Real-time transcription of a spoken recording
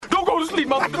sleep,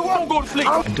 motherfucker. Don't go to sleep.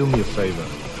 And do me a favor.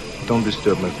 Don't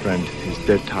disturb my friend. He's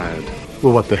dead tired.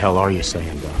 Well, what the hell are you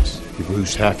saying, boss? You've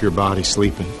lost half your body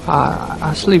sleeping?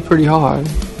 I sleep pretty hard.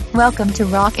 Welcome to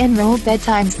Rock and Roll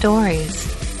Bedtime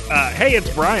Stories. Hey,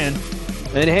 it's Brian.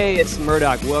 And hey, it's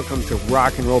Murdoch. Welcome to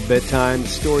Rock and Roll Bedtime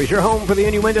Stories, your home for the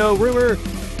innuendo, rumor,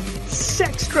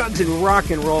 sex, drugs, and rock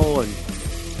and roll. And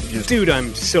dude,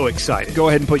 I'm so excited. Go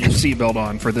ahead and put your seatbelt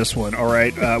on for this one, all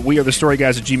right? We are the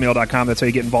storyguys at gmail.com. That's how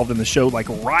you get involved in the show, like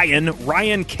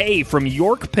Ryan K. from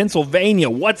York, Pennsylvania.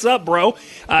 What's up, bro?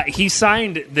 He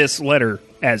signed this letter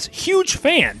as huge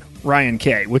fan, Ryan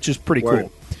K., which is pretty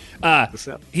cool.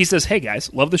 He says, hey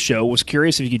guys, love the show. Was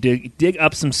curious if you could dig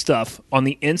up some stuff on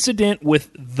the incident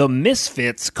with the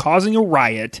Misfits causing a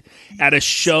riot at a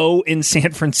show in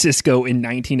San Francisco in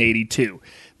 1982.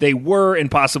 They were and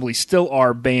possibly still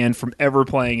are banned from ever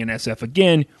playing in SF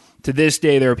again. To this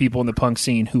day, there are people in the punk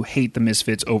scene who hate the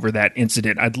Misfits over that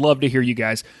incident. I'd love to hear you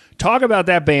guys talk about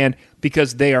that band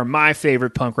because they are my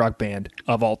favorite punk rock band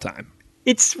of all time.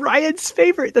 It's Ryan's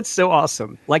favorite. That's so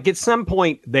awesome. Like at some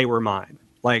point, they were mine.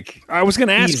 Like I was going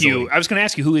to ask easily.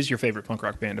 you, who is your favorite punk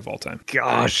rock band of all time?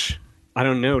 Gosh, I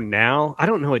don't know now. I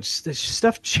don't know. This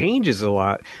stuff changes a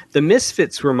lot. The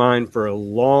Misfits were mine for a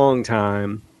long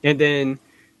time. And then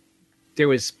there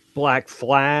was Black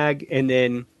Flag. And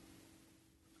then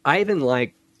I even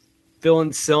like Phil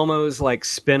Anselmo's like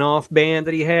spin-off band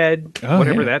that he had.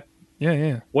 Whatever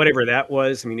that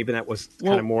was. I mean, even that was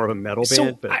kind of more of a metal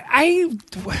band. But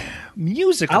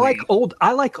musically,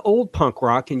 I like old punk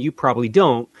rock, and you probably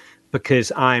don't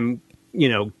because I'm,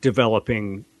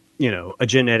 developing, a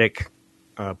genetic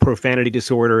profanity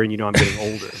disorder, and I'm getting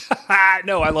older.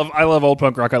 No, I love old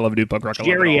punk rock. I love new punk rock.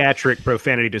 Geriatric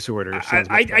profanity disorder.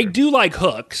 I do like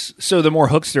hooks. So the more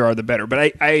hooks there are, the better.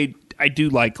 But I do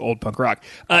like old punk rock.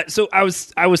 So I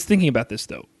was thinking about this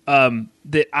though.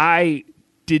 That I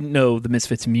didn't know the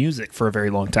Misfits music for a very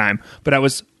long time, but I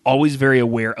was always very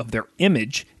aware of their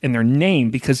image and their name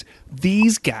because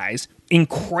these guys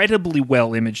incredibly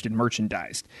well imaged and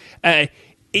merchandised.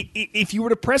 If you were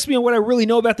to press me on what I really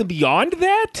know about them beyond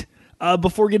that,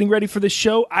 before getting ready for this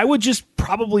show, I would just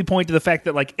probably point to the fact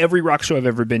that like every rock show I've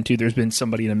ever been to, there's been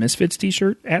somebody in a Misfits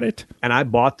t-shirt at it. And I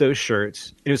bought those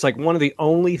shirts. It was like one of the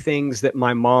only things that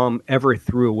my mom ever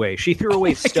threw away. She threw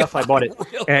away stuff I bought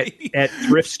at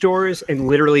thrift stores and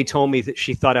literally told me that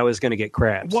she thought I was going to get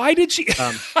crabs. Why did she?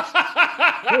 And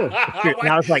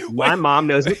I was like, my mom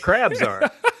knows what crabs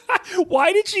are.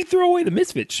 Why did she throw away the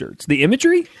Misfits shirts? The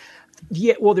imagery?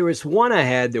 Yeah, well, there was one I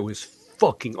had that was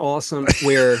fucking awesome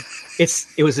where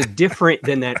it was a different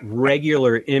than that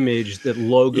regular image, the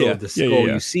logo of the skull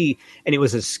you see, and it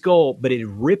was a skull, but it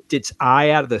ripped its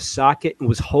eye out of the socket and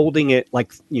was holding it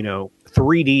like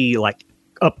 3D, like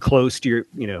up close to your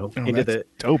into the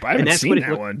dope. I haven't seen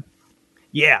that one.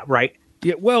 Yeah, right.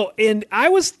 Yeah, well, and I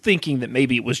was thinking that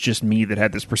maybe it was just me that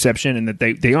had this perception and that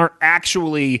they aren't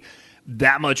actually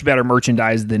that much better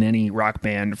merchandise than any rock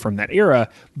band from that era,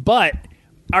 but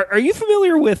Are you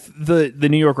familiar with the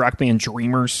New York rock band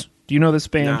Dreamers? Do you know this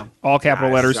band? No. All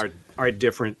capital letters. Our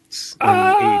difference in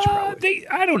age, probably.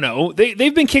 I don't know.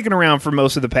 They've been kicking around for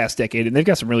most of the past decade, and they've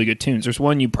got some really good tunes. There's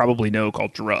one you probably know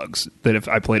called Drugs that if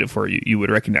I played it for you, you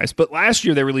would recognize. But last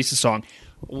year they released a song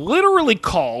literally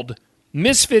called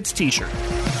Misfits T-shirt.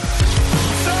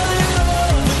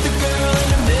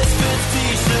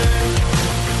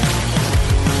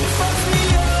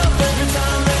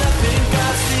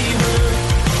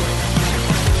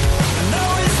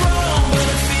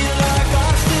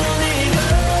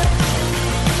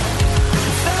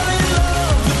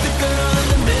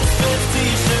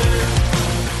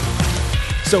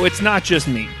 So it's not just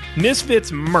me.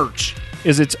 Misfits merch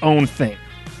is its own thing.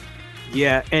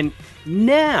 Yeah, and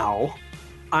now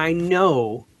I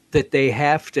know that they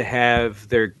have to have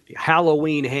their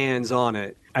Halloween hands on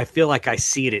it. I feel like I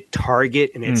see it at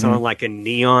Target, and it's on like a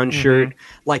neon shirt.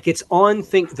 Like it's on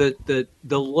the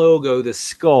logo, the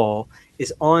skull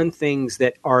is on things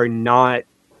that are not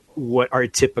what are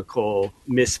typical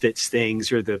Misfits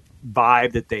things or the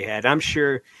vibe that they had. I'm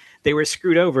sure they were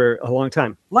screwed over a long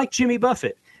time, like Jimmy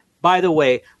Buffett. By the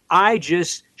way, I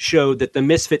just showed that the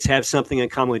Misfits have something in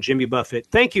common with Jimmy Buffett.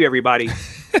 Thank you, everybody.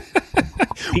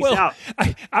 Peace out.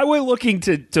 I went looking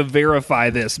to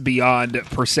verify this beyond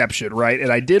perception, right?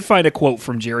 And I did find a quote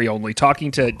from Jerry Only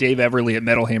talking to Dave Everly at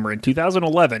Metal Hammer in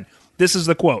 2011. This is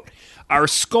the quote. Our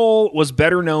skull was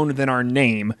better known than our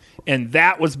name, and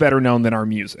that was better known than our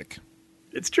music.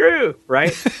 It's true,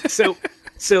 right? So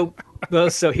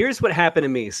here's what happened to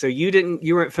me. So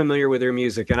you weren't familiar with their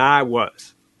music, and I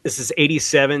was. This is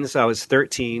 87, so I was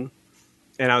 13.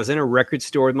 and I was in a record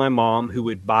store with my mom, who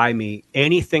would buy me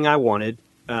anything I wanted.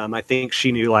 I think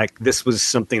she knew like this was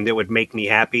something that would make me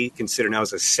happy, considering I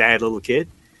was a sad little kid.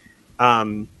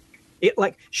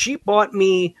 She bought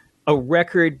me a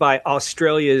record by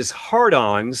Australia's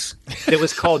Hard-Ons that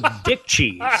was called Dick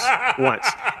Cheese once.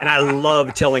 And I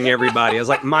loved telling everybody. I was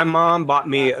like, my mom bought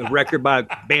me a record by a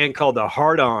band called the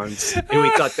Hard-Ons. And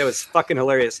we thought that was fucking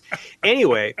hilarious.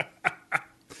 Anyway,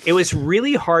 it was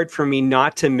really hard for me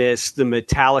not to miss the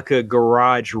Metallica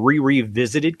Garage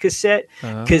Revisited cassette,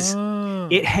 because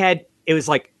it was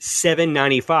like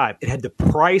 $7.95. It had the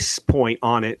price point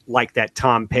on it, like that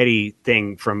Tom Petty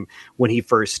thing from when he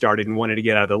first started and wanted to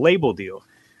get out of the label deal.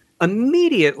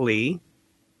 Immediately,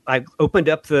 I opened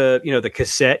up the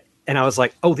cassette, and I was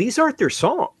like, "Oh, these aren't their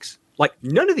songs. Like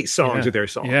none of these songs are their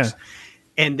songs." Yeah.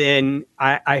 And then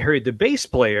I heard the bass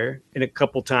player in a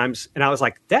couple times, and I was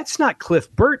like, "That's not Cliff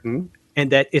Burton,"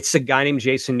 and that it's a guy named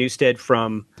Jason Newsted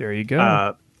from There you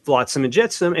go. Flotsam and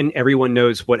Jetsam, and everyone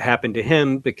knows what happened to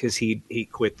him because he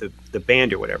quit the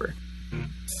band or whatever.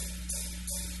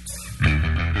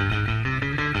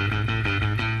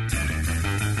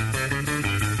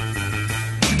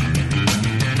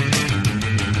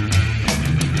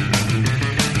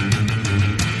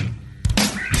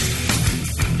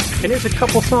 And there's a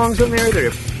couple songs on there that are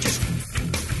just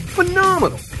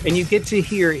phenomenal, and you get to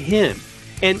hear him.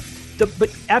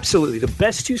 But absolutely, the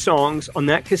best two songs on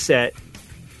that cassette,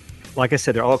 like I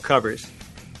said, they're all covers.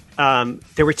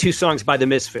 There were two songs by the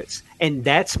Misfits, and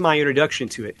that's my introduction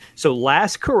to it. So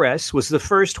Last Caress was the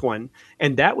first one,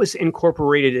 and that was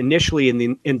incorporated initially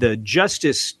in the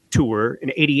Justice tour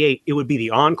in '88. It would be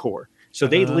the encore. So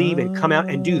they'd leave and come out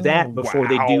and do that before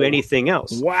they do anything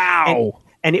else. Wow.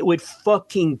 And it would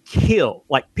fucking kill.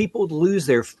 Like, people would lose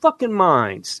their fucking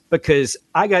minds because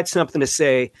I got something to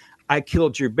say. I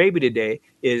killed your baby today.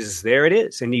 There it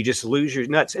is. And you just lose your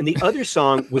nuts. And the other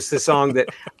song was the song that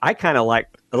I kind of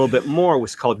liked a little bit more,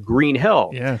 was called Green Hell.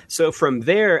 Yeah. So from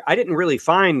there, I didn't really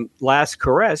find Last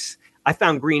Caress. I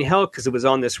found Green Hell because it was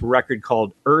on this record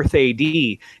called Earth AD.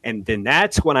 And then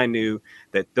that's when I knew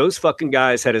that those fucking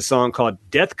guys had a song called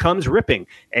Death Comes Ripping.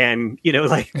 And,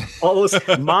 like all those,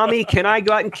 Mommy, can I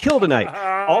go out and kill tonight?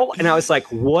 And I was like,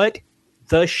 what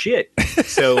the shit?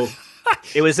 So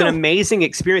it was an amazing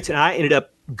experience. And I ended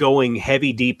up going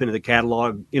heavy deep into the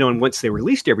catalog, and once they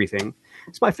released everything,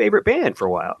 it's my favorite band for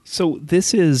a while. So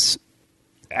this is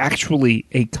actually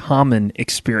a common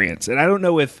experience. And I don't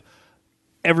know if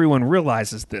everyone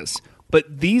realizes this, but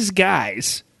these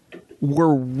guys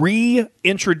were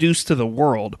reintroduced to the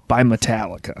world by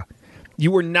Metallica.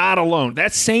 You were not alone.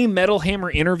 That same Metal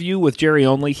Hammer interview with Jerry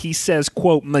Only, he says,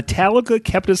 quote, Metallica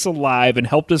kept us alive and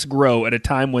helped us grow at a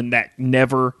time when that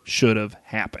never should have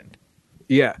happened.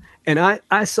 Yeah. And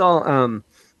I saw, I'm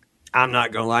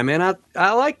not going to lie, man,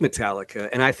 I like Metallica,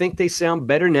 and I think they sound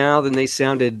better now than they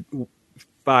sounded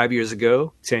 5 years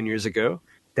ago, 10 years ago.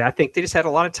 I think they just had a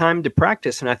lot of time to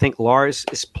practice, and I think Lars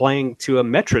is playing to a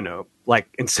metronome.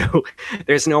 And so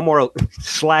there's no more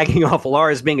slagging off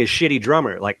Lars being a shitty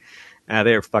drummer.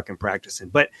 They're fucking practicing.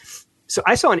 But so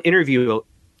I saw an interview.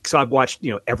 So I've watched,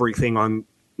 everything on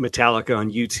Metallica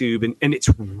on YouTube, and it's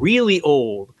really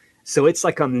old. So it's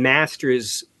like a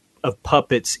Masters of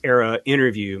Puppets era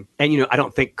interview. And, I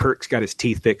don't think Kirk's got his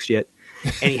teeth fixed yet.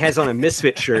 And he has on a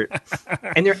Misfit shirt,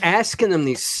 and they're asking them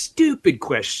these stupid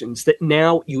questions that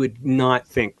now you would not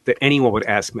think that anyone would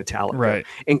ask Metallica, right?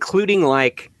 Including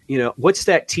what's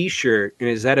that T-shirt, and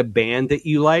is that a band that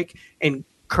you like? And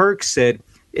Kirk said,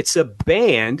 it's a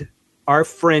band our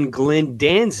friend Glenn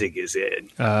Danzig is in.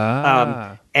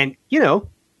 And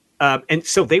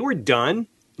so they were done,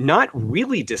 not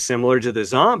really dissimilar to the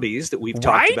Zombies that we've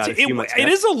talked about a few months ago. It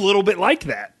is a little bit like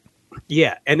that.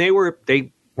 Yeah, and they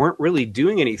weren't really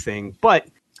doing anything, but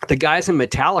the guys in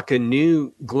Metallica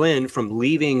knew Glenn from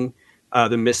leaving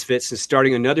the Misfits and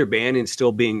starting another band and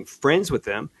still being friends with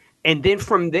them. And then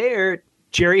from there,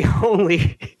 Jerry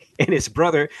Only and his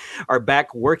brother are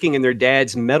back working in their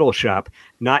dad's metal shop,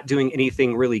 not doing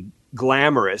anything really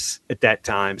glamorous at that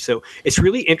time. So it's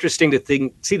really interesting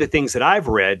to see the things that I've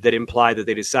read that imply that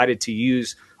they decided to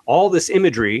use all this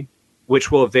imagery,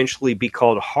 which will eventually be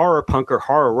called horror punk or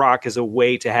horror rock, as a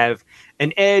way to have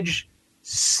an edge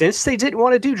since they didn't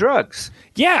want to do drugs.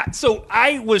 Yeah, so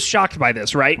I was shocked by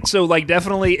this, right? So,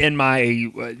 definitely in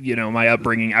my, my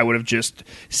upbringing, I would have just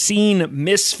seen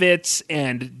Misfits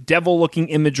and devil-looking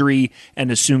imagery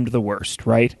and assumed the worst,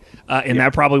 right? And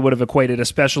that probably would have equated,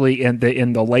 especially in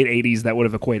the late 80s, that would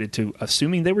have equated to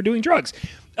assuming they were doing drugs.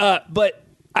 But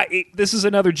this is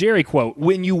another Jerry quote.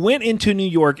 When you went into New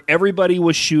York, everybody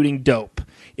was shooting dope.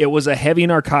 It was a heavy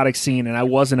narcotic scene, and I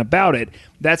wasn't about it.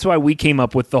 That's why we came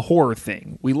up with the horror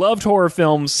thing. We loved horror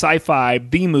films, sci-fi,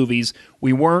 B-movies.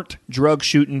 We weren't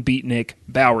drug-shooting beatnik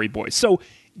Bowery boys. So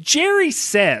Jerry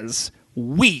says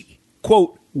we,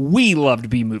 quote, we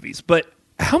loved B-movies. But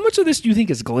how much of this do you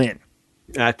think is Glenn?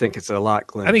 I think it's a lot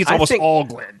Glenn. I think it's almost all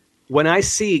Glenn. When I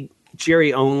see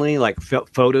Jerry only, like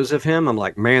photos of him, I'm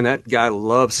like, man, that guy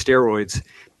loves steroids.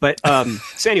 But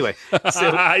so anyway,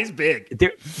 he's big.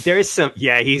 There is some,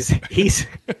 yeah, he's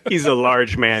a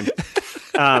large man.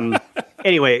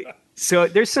 Anyway, so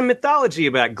there's some mythology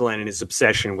about Glenn and his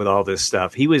obsession with all this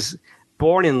stuff. He was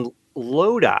born in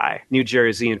Lodi, New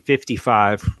Jersey in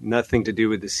 1955, nothing to do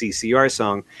with the CCR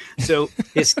song. So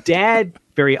his dad,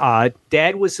 very odd,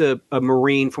 dad was a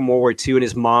Marine from World War II, and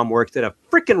his mom worked at a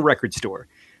freaking record store.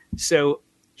 So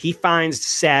he finds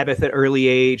Sabbath at early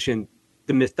age, and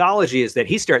the mythology is that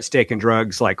he starts taking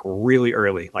drugs like really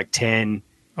early, like 10.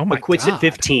 Oh my but quits God. at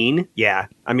 15. Yeah,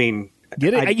 I mean,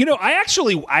 get it? I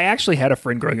actually had a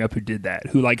friend growing up who did that,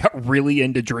 who like got really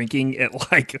into drinking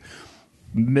at like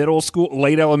middle school,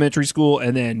 late elementary school,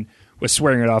 and then was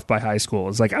swearing it off by high school.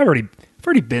 It's like I've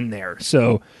already been there.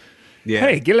 So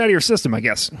hey, get it out of your system, I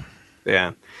guess.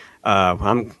 Yeah.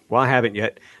 I haven't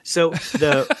yet. So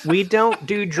we don't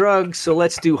do drugs, so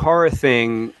let's do horror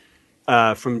thing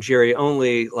from Jerry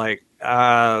only. Like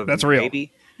that's real.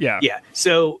 Maybe. Yeah.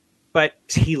 So, but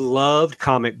he loved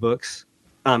comic books.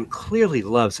 Clearly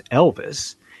loves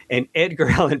Elvis and Edgar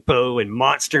Allan Poe and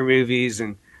monster movies,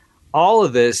 and all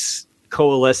of this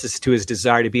coalesces to his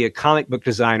desire to be a comic book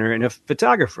designer and a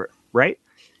photographer, right?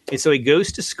 And so he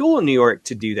goes to school in New York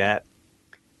to do that.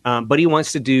 But he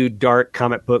wants to do dark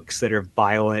comic books that are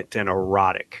violent and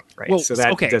erotic, right? Well, so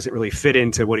that doesn't really fit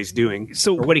into what he's doing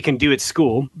or what he can do at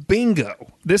school. Bingo.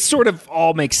 This sort of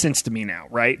all makes sense to me now,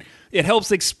 right? It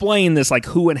helps explain this, like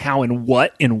who and how and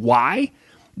what and why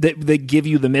that give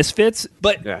you the Misfits.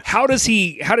 But how does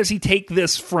he take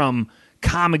this from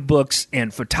comic books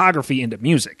and photography into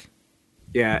music?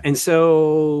 Yeah, and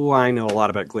so I know a lot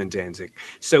about Glenn Danzig.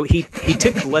 So he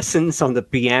took lessons on the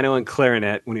piano and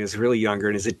clarinet when he was really younger,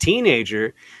 and as a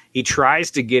teenager, he tries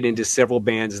to get into several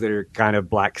bands that are kind of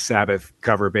Black Sabbath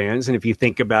cover bands. And if you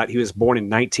think about, he was born in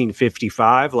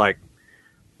 1955, like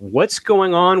what's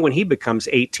going on when he becomes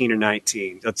 18 or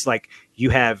 19? That's like you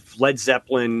have Led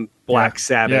Zeppelin, Black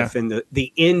Sabbath, and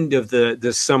the end of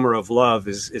the Summer of Love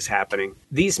is happening.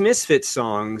 These Misfits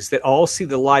songs that all see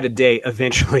the light of day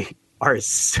eventually are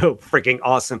so freaking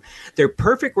awesome. They're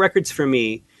perfect records for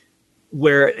me,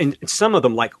 where and some of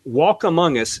them, like Walk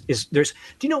Among Us, do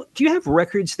you have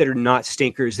records that are not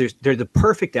stinkers? They're the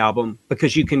perfect album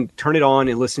because you can turn it on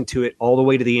and listen to it all the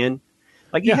way to the end.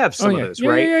 Like you have some of those,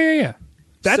 right? Yeah.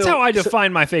 That's how I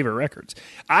define my favorite records.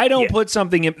 I don't put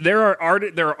something in. There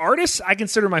are artists I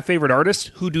consider my favorite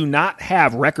artists who do not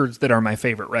have records that are my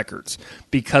favorite records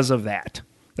because of that.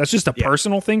 That's just a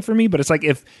personal thing for me, but it's like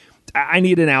if I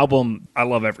need an album, I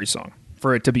love every song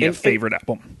for it to be a favorite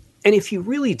album. And if you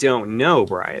really don't know,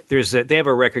 Brian, they have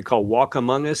a record called Walk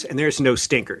Among Us, and there's no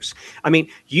stinkers. I mean,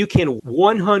 you can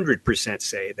 100%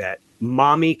 say that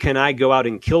Mommy, Can I Go Out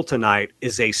and Kill Tonight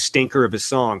is a stinker of a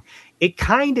song. It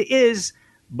kind of is,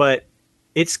 but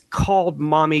it's called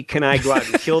Mommy, Can I Go Out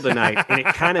and Kill Tonight, and it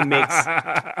kind of makes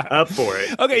up for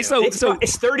it. Okay, so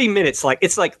it's 30 minutes,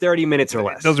 it's like 30 minutes or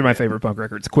less. Those are my favorite punk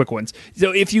records, quick ones.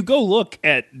 So if you go look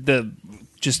at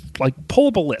just like pull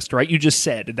up a list, right? You just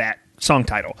said that song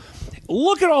title.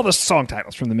 Look at all the song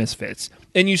titles from the Misfits,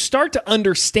 and you start to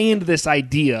understand this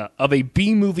idea of a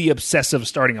B-movie obsessive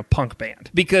starting a punk band.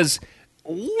 Because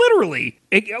literally,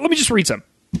 let me just read some.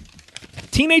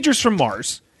 Teenagers from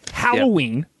Mars,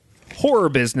 Halloween, Horror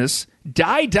Business,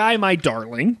 Die Die My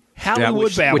Darling,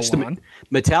 Hollywood Babylon.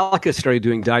 Which Metallica started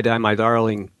doing Die Die My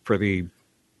Darling for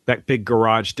that big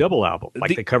garage double album.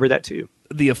 They covered that too.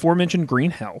 The aforementioned Green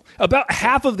Hell. About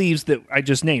half of these that I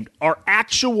just named are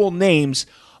actual names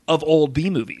of old B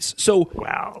movies. So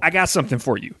I got something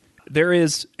for you. There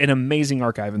is an amazing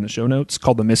archive in the show notes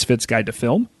called The Misfits Guide to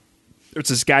Film. There's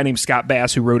this guy named Scott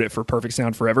Bass who wrote it for Perfect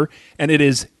Sound Forever, and it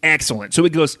is excellent. So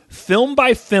it goes film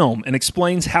by film and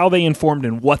explains how they informed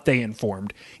and what they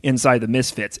informed inside the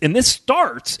Misfits. And it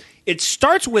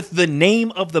starts with the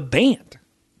name of the band.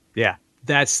 Yeah.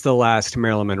 That's the last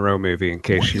Marilyn Monroe movie, in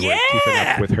case you weren't keeping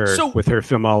up with her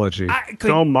filmology.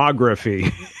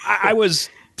 Filmography. I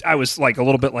was like a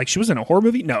little bit like, she was in a horror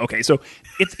movie? No, okay. So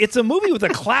it's a movie with a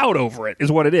cloud over it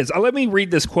is what it is. Let me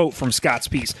read this quote from Scott's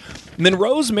piece.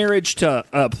 Monroe's marriage to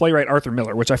playwright Arthur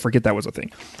Miller, which I forget that was a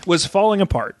thing, was falling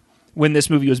apart when this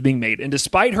movie was being made. And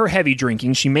despite her heavy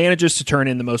drinking, she manages to turn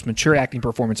in the most mature acting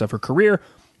performance of her career,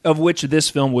 of which this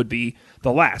film would be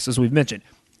the last, as we've mentioned.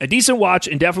 A decent watch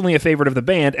and definitely a favorite of the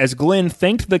band, as Glenn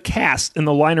thanked the cast in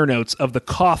the liner notes of the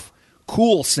Cough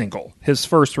Cool single, his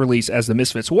first release as the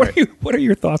Misfits. What are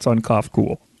your thoughts on Cough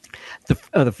Cool?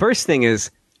 The first thing is,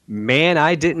 man,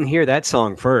 I didn't hear that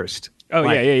song first. Oh,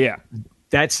 yeah.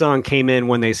 That song came in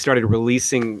when they started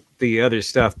releasing the other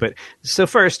stuff. But so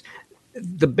first,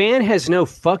 the band has no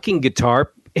fucking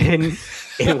guitar and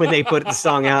when they put the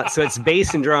song out, so it's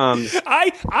bass and drums.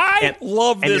 I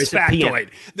love this factoid.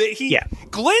 Yeah.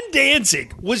 Glenn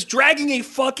Danzig was dragging a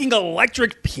fucking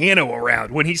electric piano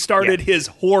around when he started his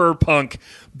horror punk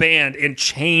band and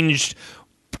changed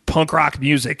punk rock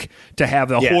music to have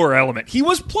the horror element. He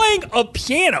was playing a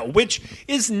piano, which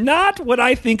is not what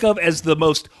I think of as the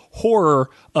most horror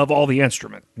of all the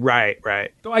instruments. Right.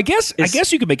 So I guess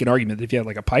you could make an argument that if you had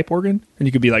like a pipe organ and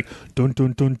you could be like dun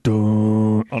dun dun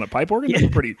dun on a pipe organ, that'd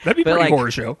be pretty like,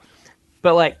 horror show.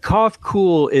 But like Cough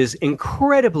Cool is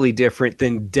incredibly different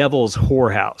than Devil's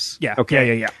Whorehouse. Yeah.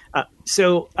 Okay. Yeah.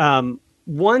 So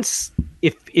once,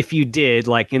 if you did,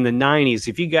 like in the 90s,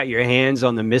 if you got your hands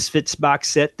on the Misfits box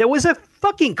set, there was a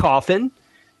fucking coffin,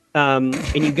 and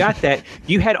you got that.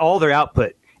 You had all their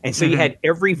output. And so you had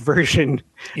every version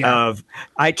of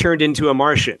I Turned Into a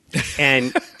Martian.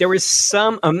 And there were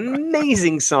some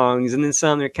amazing songs and then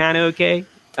some that are kind of okay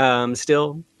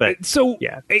still. But so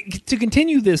to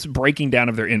continue this breaking down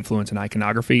of their influence and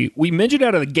iconography, we mentioned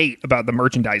out of the gate about the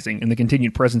merchandising and the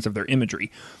continued presence of their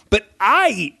imagery. But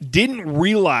I didn't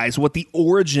realize what the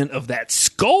origin of that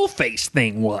skull face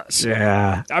thing was.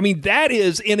 Yeah. I mean, that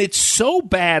is, and it's so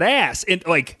badass. And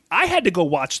like, I had to go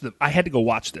watch this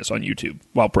on YouTube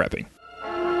while prepping.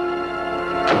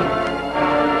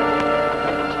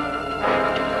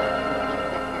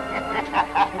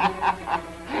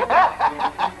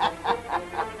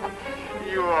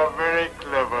 You are very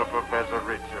clever, Professor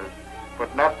Richard,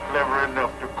 but not clever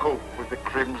enough to cope with the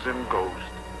Crimson Ghost.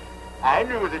 I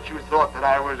knew that you thought that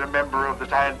I was a member of the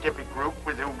scientific group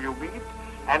with whom you meet,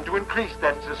 and to increase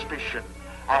that suspicion,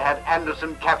 I had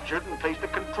Anderson captured and placed a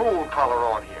control collar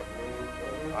on him.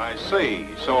 I see.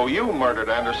 So you murdered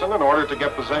Anderson in order to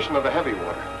get possession of the heavy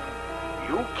water.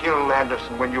 You killed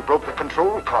Anderson when you broke the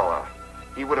control collar.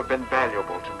 He would have been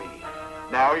valuable to me.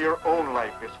 Now your own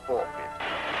life is forfeit.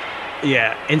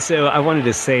 Yeah, and so I wanted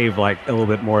to save like a little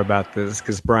bit more about this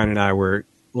because Brian and I were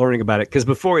learning about it. Because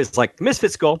before it's like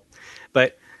Misfit Skull,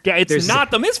 but yeah, it's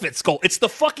not the Misfit Skull. It's the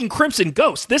fucking Crimson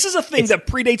Ghost. This is a thing that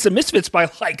predates the Misfits by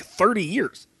like 30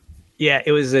 years. Yeah,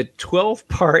 it was a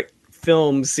 12-part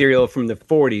film serial from the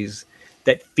 40s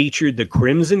that featured the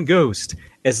Crimson Ghost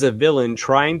as a villain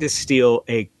trying to steal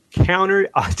a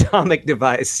counter-atomic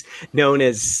device known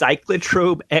as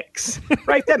Cyclotrope X.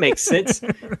 Right, that makes sense.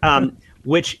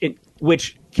 Which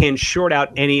can short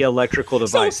out any electrical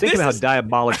device. Think of how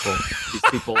diabolical these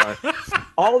people are.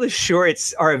 All the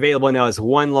shorts are available now as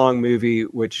one long movie,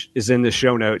 which is in the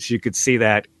show notes. You could see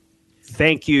that.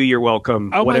 Thank you. You're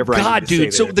welcome. Oh Whatever my God,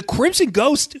 dude. So there. the Crimson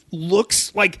Ghost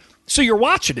looks like, so you're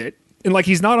watching it and like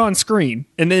he's not on screen.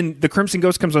 And then the Crimson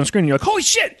Ghost comes on screen and you're like, holy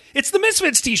shit, it's the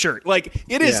Misfits t-shirt. Like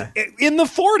it is in the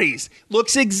 40s.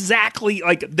 Looks exactly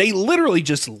like they literally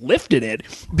just lifted it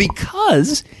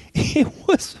because it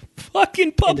was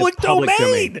fucking public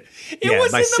domain. It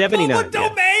was in the public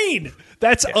domain.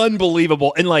 That's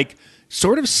unbelievable. And like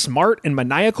sort of smart and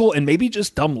maniacal and maybe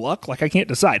just dumb luck. Like I can't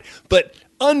decide. But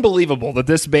unbelievable that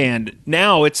this band,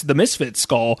 now it's the Misfits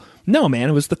Skull. No, man,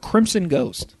 it was the Crimson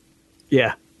Ghost.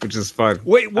 Yeah, which is fun.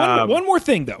 Wait, one more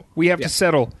thing, though. We have to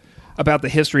settle about the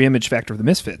history image factor of the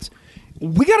Misfits.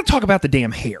 We got to talk about the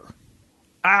damn hair.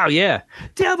 Oh, yeah.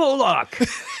 Devil Lock,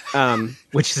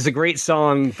 which is a great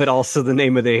song, but also the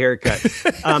name of the haircut.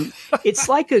 It's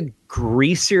like a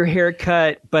greaser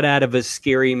haircut, but out of a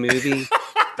scary movie.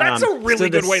 That's a really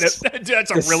good way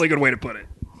to put it.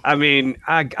 I mean,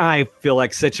 I feel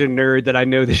like such a nerd that I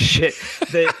know this shit.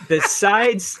 The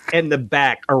sides and the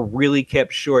back are really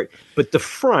kept short, but the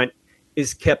front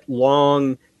is kept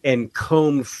long and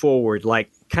combed forward,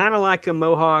 like kind of like a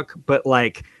mohawk, but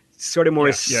like sort of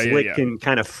more slick and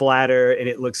kind of flatter, and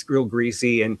it looks real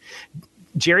greasy. And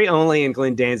Jerry Only and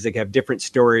Glenn Danzig have different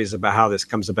stories about how this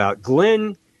comes about.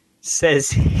 Glenn says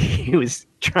he was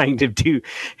trying to do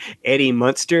Eddie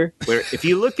Munster, where if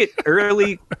you look at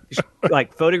early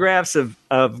like photographs of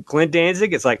Glenn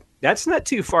Danzig, it's like that's not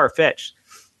too far-fetched.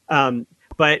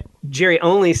 But Jerry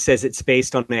Only says it's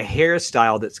based on a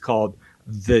hairstyle that's called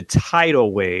the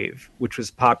tidal wave, which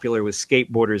was popular with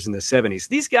skateboarders in the 70s.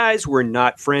 These guys were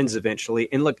not friends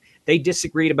eventually. And look, they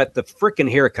disagreed about the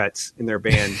frickin' haircuts in their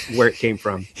band, where it came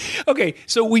from. Okay,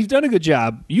 so we've done a good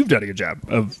job. You've done a good job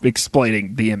of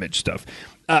explaining the image stuff.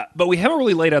 But we haven't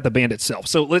really laid out the band itself.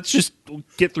 So let's just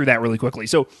get through that really quickly.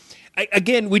 So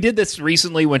again, we did this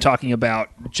recently when talking about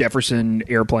Jefferson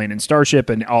Airplane and Starship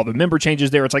and all the member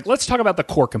changes there. It's like, let's talk about the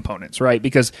core components, right?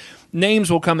 Because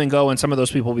names will come and go, and some of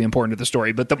those people will be important to the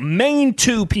story. But the main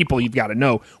two people you've got to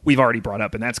know, we've already brought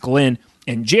up, and that's Glenn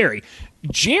and Jerry.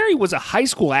 Jerry was a high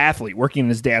school athlete working in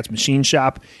his dad's machine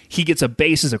shop. He gets a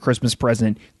bass as a Christmas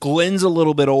present. Glenn's a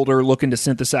little bit older, looking to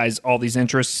synthesize all these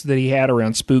interests that he had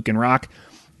around spook and rock.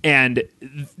 And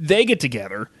they get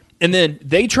together. And then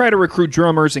they try to recruit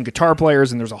drummers and guitar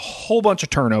players, and there's a whole bunch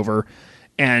of turnover,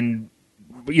 and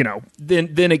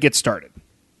then it gets started.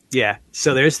 Yeah.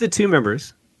 So there's the two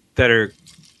members that are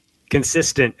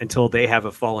consistent until they have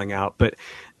a falling out. But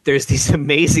there's these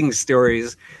amazing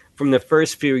stories from the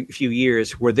first few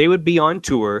years where they would be on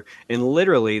tour, and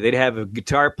literally they'd have a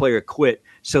guitar player quit.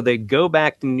 So they'd go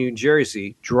back to New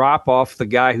Jersey, drop off the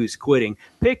guy who's quitting,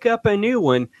 pick up a new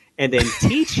one, and then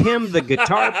teach him the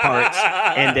guitar parts,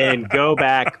 and then go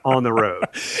back on the road.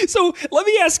 So let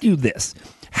me ask you this.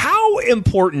 How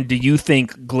important do you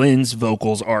think Glenn's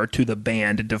vocals are to the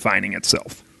band defining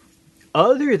itself?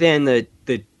 Other than the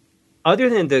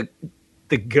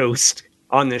ghost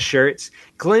on the shirts,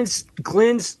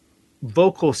 Glenn's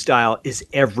vocal style is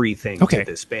everything to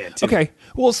this band, too. Okay.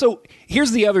 Well, so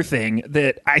here's the other thing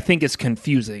that I think is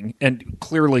confusing, and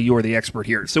clearly you're the expert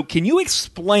here. So can you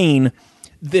explain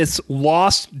this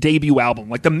lost debut album?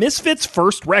 Like the Misfits'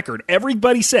 first record,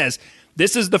 everybody says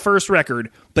this is the first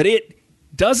record, but it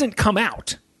doesn't come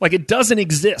out. Like it doesn't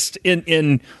exist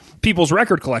in people's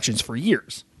record collections for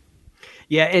years.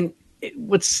 Yeah, and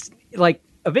what's like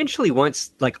eventually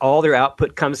once like all their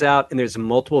output comes out and there's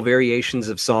multiple variations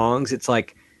of songs, it's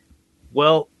like,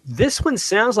 well, this one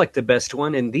sounds like the best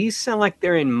one, and these sound like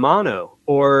they're in mono,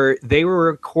 or they were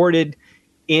recorded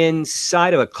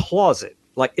inside of a closet.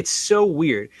 Like, it's so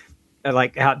weird,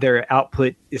 like how their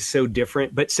output is so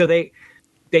different. But so they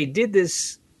did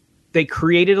this. They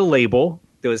created a label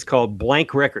that was called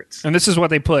Blank Records, and this is what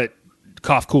they put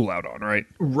Cough Cool out on, right?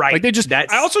 Right. Like they just. I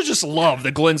also just love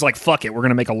that Glenn's like, "Fuck it, we're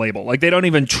gonna make a label." Like they don't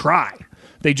even try;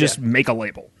 they just make a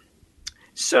label.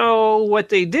 So what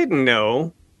they didn't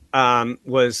know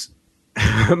was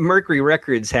Mercury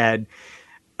Records had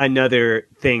another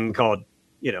thing called,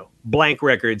 Blank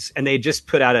Records, and they just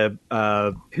put out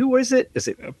a who was it? Is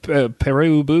it Pere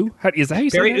Ubu? Is that how you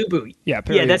say Pere that? Ubu? Yeah,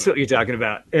 yeah, that's what you're talking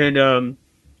about.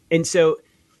 And so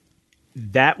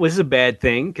that was a bad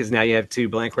thing because now you have two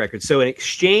Blank Records. So in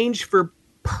exchange for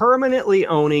permanently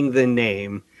owning the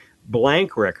name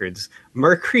Blank Records,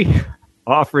 Mercury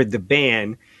offered the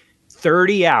band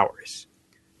 30 hours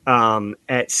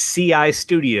at CI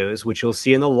Studios, which you'll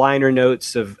see in the liner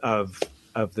notes of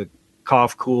the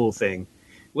Cough Cool thing,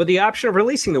 with the option of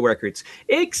releasing the records.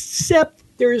 Except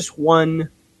there's one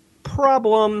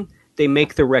problem. They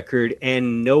make the record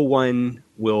and no one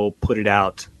will put it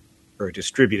out or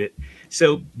distribute it.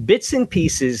 So bits and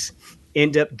pieces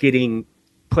end up getting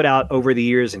put out over the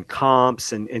years in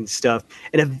comps and stuff.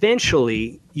 And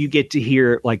eventually you get to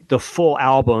hear like the full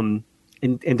album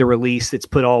and the release that's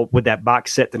put all with that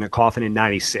box set in a coffin in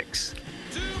 96.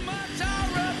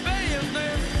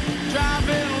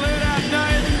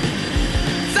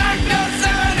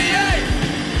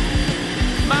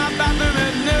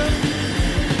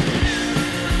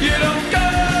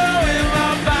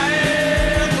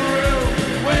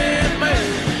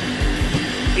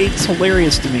 It's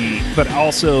hilarious to me, but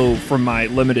also from my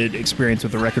limited experience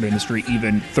with the record industry,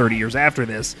 even 30 years after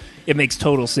this, it makes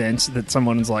total sense that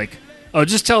someone's like, oh,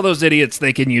 just tell those idiots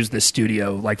they can use this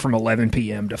studio like from 11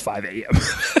 p.m. to 5 a.m.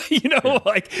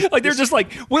 Like they're just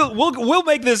like, we'll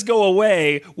make this go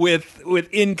away with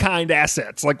in-kind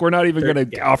assets. Like we're not even going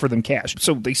to offer them cash.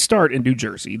 So they start in New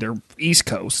Jersey. They're East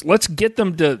Coast. Let's get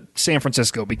them to San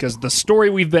Francisco because the story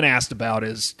we've been asked about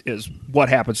is what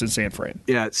happens in San Fran.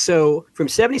 Yeah. So from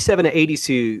 77 to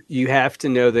 82, you have to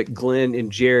know that Glenn and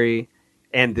Jerry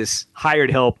and this hired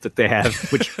help that they have,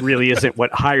 which really isn't what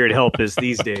hired help is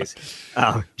these days,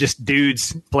 just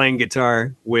dudes playing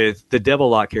guitar with the devil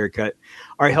lock haircut,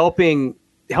 are helping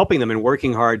them and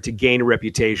working hard to gain a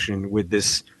reputation with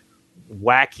this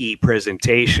wacky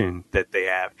presentation that they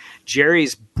have.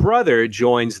 Jerry's brother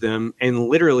joins them, and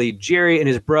literally Jerry and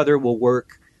his brother will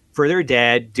work for their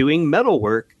dad doing metal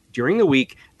work during the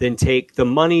week, then take the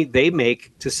money they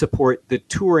make to support the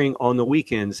touring on the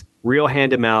weekends, real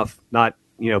hand to mouth, not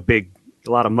big, a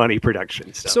lot of money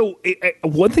production stuff. So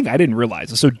one thing I didn't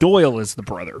realize, so Doyle is the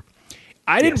brother.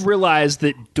 I didn't realize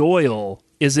that Doyle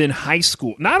is in high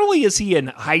school. Not only is he in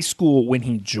high school when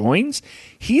he joins,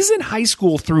 he's in high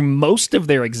school through most of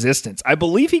their existence. I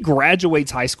believe he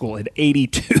graduates high school in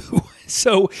 82.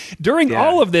 So during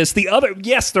all of this,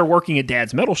 yes, they're working at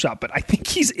Dad's metal shop, but I think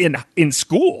he's in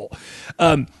school.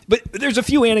 But there's a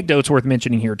few anecdotes worth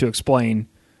mentioning here to explain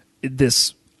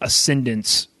this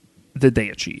ascendance that they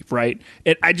achieve, right?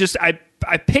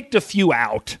 I picked a few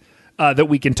out that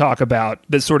we can talk about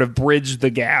that sort of bridge the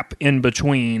gap in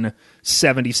between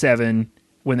 77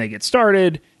 when they get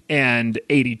started and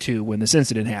 82 when this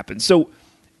incident happens. So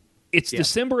it's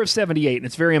December of 78, and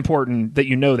it's very important that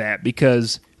you know that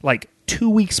because like 2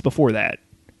 weeks before that,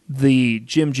 the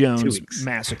Jim Jones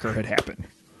massacre had happened.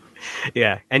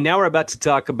 Yeah, and now we're about to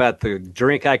talk about the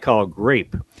drink I call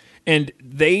grape. And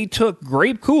they took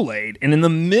grape Kool-Aid, and in the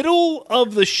middle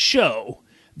of the show,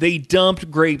 they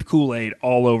dumped grape Kool-Aid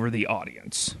all over the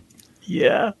audience.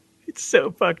 Yeah, it's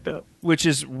so fucked up. Which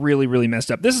is really, really messed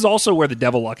up. This is also where the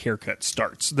Devil Lock haircut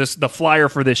starts. The flyer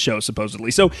for this show, supposedly.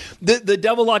 So the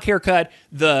Devil Lock haircut,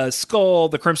 the skull,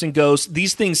 the Crimson Ghost,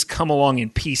 these things come along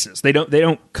in pieces. They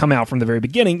don't come out from the very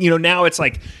beginning. You know, now it's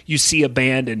like you see a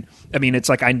band, and I mean, it's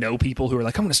like I know people who are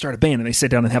like, I'm going to start a band, and they sit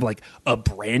down and have like a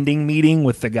branding meeting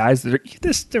with the guys.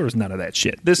 There was none of that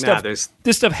shit. This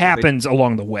stuff happens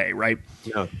along the way, right?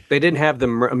 No, they didn't have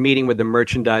a meeting with the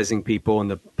merchandising people and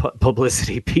the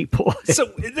publicity people.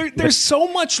 So there's so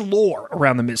much lore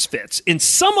around the Misfits, and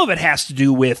some of it has to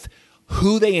do with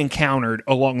who they encountered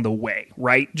along the way,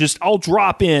 right? Just I'll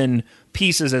drop in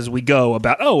pieces as we go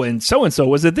about, and so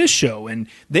was at this show, and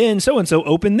then so-and-so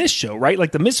opened this show, right?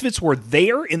 Like the Misfits were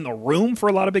there in the room for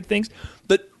a lot of big things,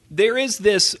 but there is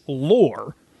this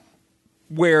lore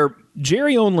where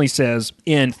Jerry Only says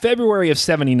in February of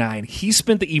 79, he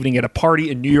spent the evening at a party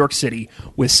in New York City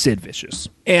with Sid Vicious.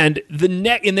 And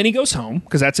and then he goes home,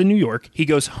 because that's in New York. He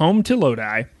goes home to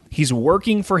Lodi. He's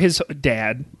working for his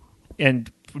dad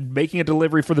and making a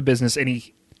delivery for the business, and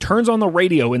he turns on the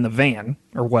radio in the van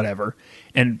or whatever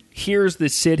and hears that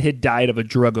Sid had died of a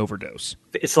drug overdose.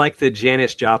 It's like the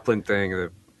Janis Joplin thing,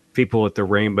 the people at the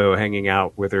Rainbow hanging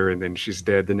out with her, and then she's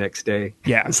dead the next day.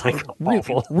 Yeah. It's like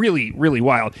awful. Really, really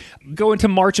wild. Go into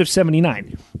March of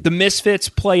 79. The Misfits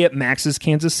play at Max's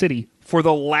Kansas City for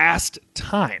the last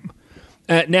time.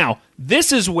 Now,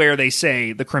 this is where they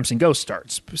say the Crimson Ghost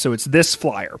starts. So it's this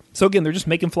flyer. So again, they're just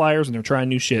making flyers, and they're trying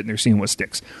new shit, and they're seeing what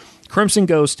sticks. Crimson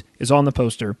Ghost is on the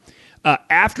poster.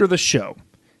 After the show,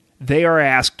 they are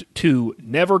asked to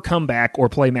never come back or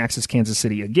play Max's Kansas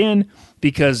City again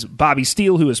because Bobby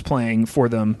Steele, who is playing for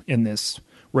them in this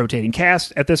rotating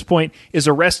cast at this point, is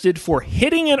arrested for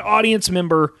hitting an audience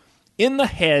member in the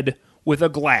head with a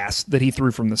glass that he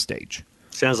threw from the stage.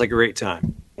 Sounds like a great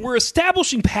time. We're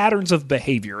establishing patterns of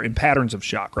behavior and patterns of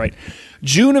shock, right?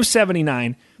 June of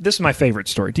 79. This is my favorite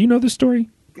story. Do you know this story?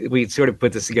 We sort of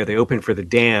put this together. They opened for the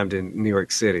Damned in New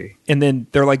York City. And then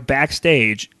they're like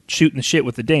backstage shooting the shit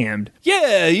with the Damned.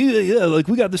 Yeah, like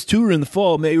we got this tour in the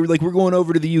fall, man. Like we're going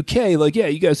over to the UK. Like, yeah,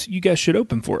 you guys should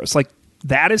open for us. Like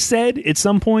that is said at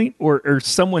some point, or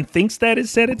someone thinks that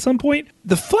is said at some point.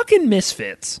 The fucking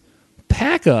Misfits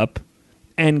pack up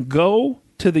and go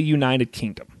to the United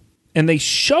Kingdom. And they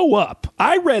show up.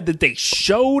 I read that they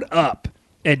showed up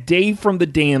at Dave from the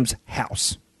Damned's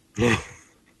house.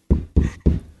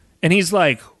 And he's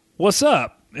like, what's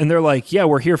up? And they're like, yeah,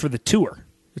 we're here for the tour.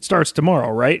 It starts tomorrow,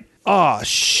 right? Oh,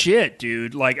 shit,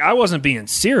 dude. Like, I wasn't being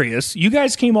serious. You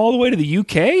guys came all the way to the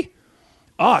UK?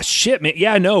 Oh, shit, man.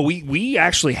 Yeah, no, we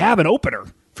actually have an opener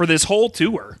for this whole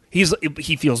tour. He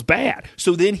feels bad.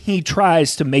 So then he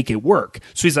tries to make it work.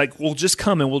 So he's like, we'll just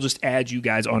come and we'll just add you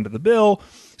guys onto the bill.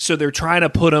 So they're trying to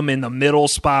put him in the middle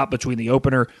spot between the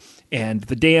opener and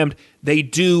the Damned. They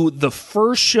do the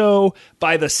first show.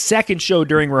 By the second show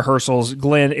during rehearsals,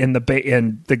 Glenn and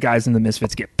the guys in the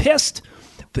Misfits get pissed.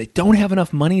 They don't have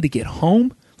enough money to get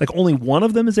home. Like only one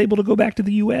of them is able to go back to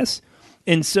the U.S.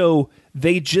 And so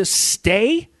they just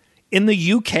stay in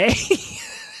the UK.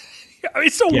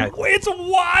 It's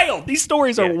wild. These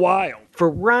stories are wild. For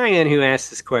Ryan, who asked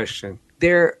this question,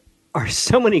 there are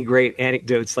so many great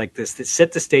anecdotes like this that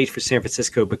set the stage for San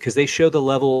Francisco because they show the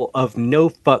level of no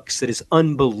fucks that is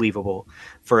unbelievable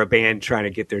for a band trying to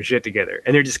get their shit together.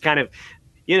 And they're just kind of,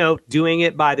 doing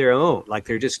it by their own. Like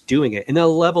they're just doing it. And the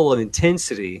level of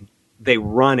intensity they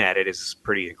run at it is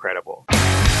pretty incredible.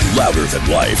 Louder Than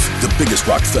Life, the biggest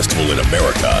rock festival in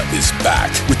America, is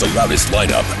back with the loudest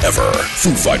lineup ever.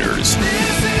 Foo Fighters,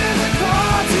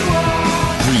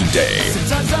 Green Day,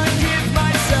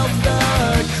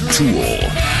 Tool,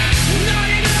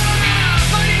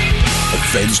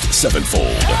 Avenged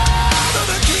Sevenfold,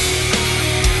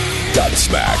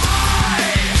 Godsmack,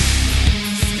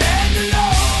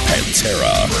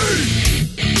 Pantera,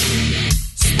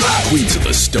 Queens of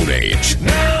the Stone Age,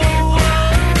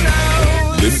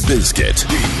 Limp Bizkit,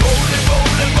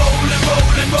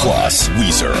 Plus,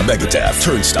 Weezer, Megadeth,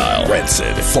 Turnstile,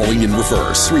 Rancid, Falling in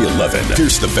Reverse, 311,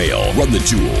 Pierce the Veil, Run the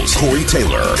Jewels, Corey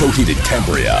Taylor, Coheed and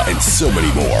Cambria, and so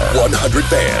many more. 100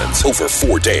 bands over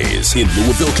 4 days in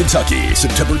Louisville, Kentucky,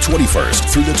 September 21st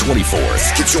through the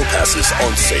 24th. Get your passes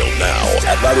on sale now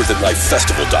at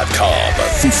louderthanlifefestival.com.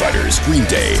 Foo Fighters, Green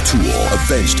Day, Tool,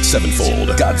 Avenged Sevenfold,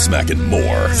 Godsmack, and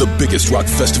more. The biggest rock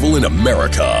festival in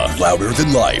America. Louder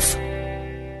Than Life.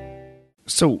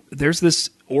 So there's this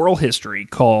oral history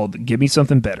called Give Me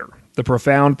Something Better, the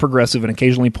profound, progressive, and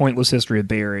occasionally pointless history of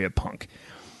Bay Area punk.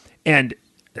 And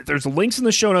there's links in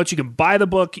the show notes. You can buy the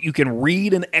book. You can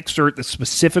read an excerpt that's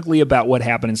specifically about what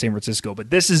happened in San Francisco. But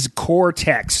this is core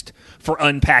text for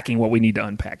unpacking what we need to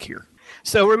unpack here.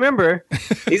 So remember,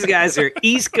 these guys are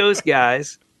East Coast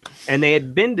guys, and they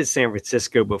had been to San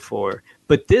Francisco before.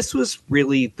 But this was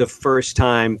really the first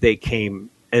time they came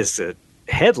as a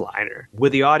headliner,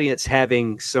 with the audience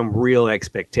having some real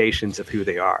expectations of who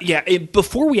they are. Yeah,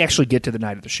 before we actually get to the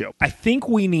night of the show, I think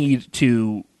we need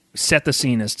to set the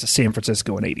scene as to San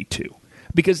Francisco in 82,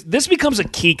 because this becomes a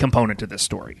key component to this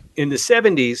story. In the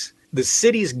 70s, the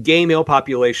city's gay male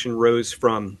population rose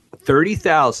from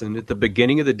 30,000 at the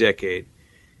beginning of the decade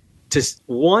to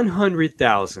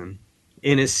 100,000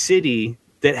 in a city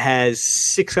that has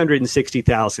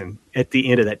 660,000 at the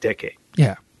end of that decade.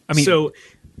 Yeah. I mean, so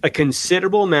a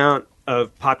considerable amount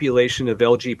of population of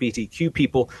LGBTQ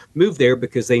people move there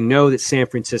because they know that San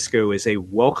Francisco is a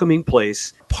welcoming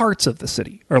place. Parts of the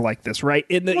city are like this, right?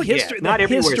 In the history, not the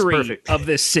history of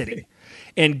this city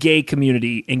and gay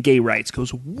community and gay rights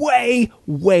goes way,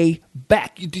 way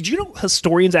back. Did you know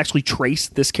historians actually trace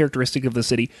this characteristic of the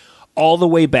city all the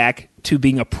way back to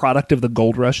being a product of the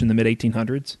gold rush in the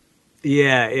mid-1800s?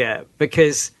 Yeah,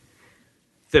 because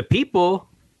the people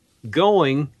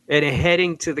going and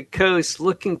heading to the coast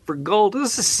looking for gold. It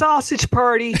was a sausage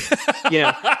party.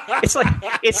 It's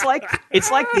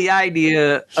like the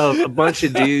idea of a bunch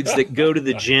of dudes that go to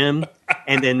the gym,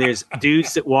 and then there's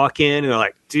dudes that walk in and they're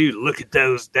like, dude, look at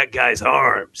that guy's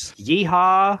arms.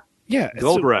 Yeehaw. Yeah,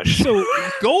 Gold Rush. So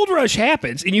Gold Rush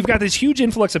happens, and you've got this huge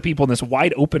influx of people in this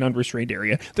wide open, unrestrained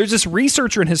area. There's this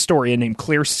researcher and historian named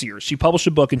Claire Sears. She published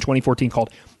a book in 2014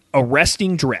 called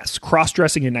Arresting Dress,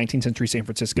 Cross-Dressing in 19th Century San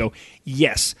Francisco.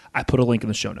 Yes, I put a link in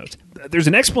the show notes. There's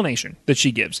an explanation that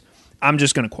she gives. I'm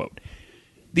just going to quote.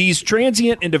 These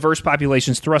transient and diverse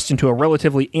populations thrust into a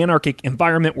relatively anarchic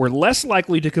environment were less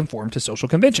likely to conform to social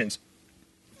conventions.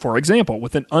 For example,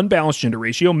 with an unbalanced gender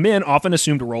ratio, men often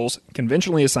assumed roles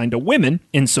conventionally assigned to women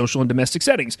in social and domestic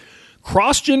settings.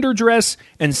 Cross-gender dress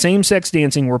and same-sex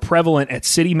dancing were prevalent at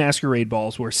city masquerade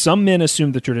balls, where some men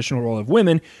assumed the traditional role of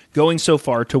women, going so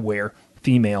far to wear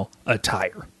female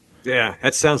attire. Yeah,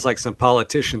 that sounds like some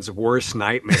politician's worst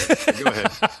nightmare. Go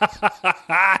ahead.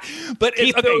 But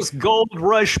keep those Gold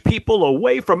Rush people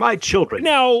away from my children.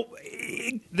 Now,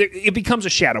 it becomes a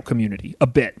shadow community a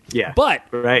bit. Yeah, but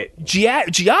right.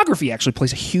 Geography actually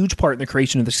plays a huge part in the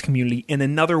creation of this community in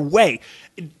another way.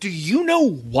 Do you know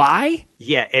why?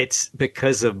 Yeah, it's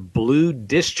because of blue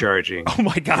discharging. Oh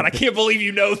my God, I can't believe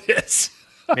you know this.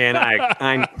 Man,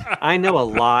 I know a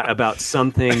lot about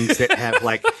some things that have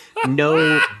like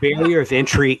no barrier of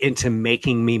entry into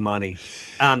making me money.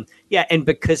 Yeah, and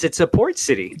because it's a port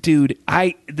city. Dude,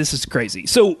 this is crazy.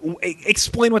 So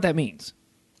explain what that means.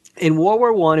 In World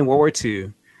War I and World War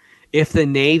II, if the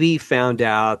Navy found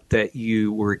out that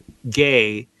you were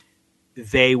gay,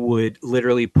 they would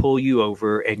literally pull you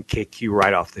over and kick you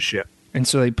right off the ship. And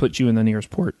so they put you in the nearest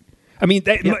port. I mean,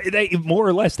 they more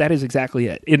or less, that is exactly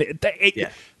it. And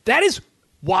that is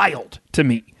wild to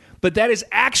me. But that is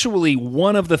actually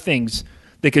one of the things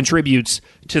that contributes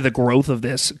to the growth of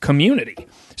this community.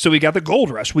 So we got the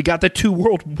gold rush. We got the 2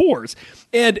 world wars.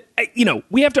 And,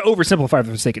 we have to oversimplify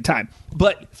for the sake of time.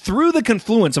 But through the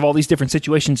confluence of all these different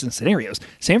situations and scenarios,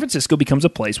 San Francisco becomes a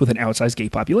place with an outsized gay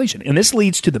population. And this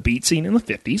leads to the beat scene in the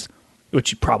 50s,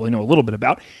 which you probably know a little bit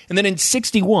about. And then in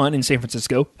 61 in San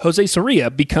Francisco, Jose Soria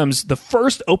becomes the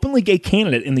first openly gay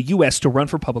candidate in the U.S. to run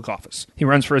for public office. He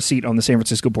runs for a seat on the San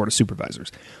Francisco Board of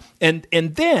Supervisors. And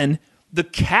then the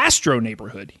Castro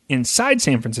neighborhood inside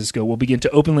San Francisco will begin to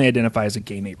openly identify as a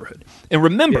gay neighborhood. And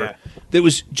remember, there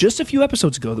was just a few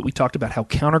episodes ago that we talked about how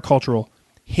countercultural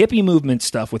hippie movement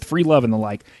stuff with free love and the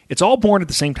like, it's all born at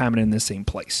the same time and in the same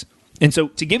place. And so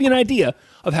to give you an idea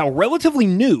of how relatively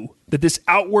new that this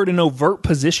outward and overt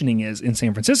positioning is in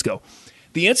San Francisco,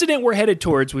 the incident we're headed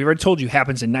towards, we already told you,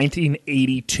 happens in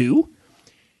 1982.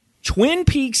 Twin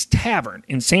Peaks Tavern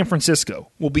in San Francisco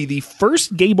will be the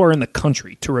first gay bar in the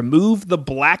country to remove the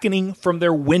blackening from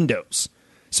their windows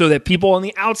so that people on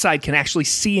the outside can actually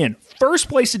see in. First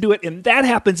place to do it, and that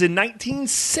happens in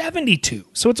 1972.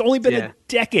 So it's only been a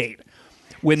decade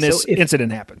when this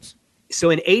incident happens. So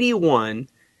in 81,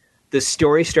 the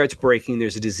story starts breaking.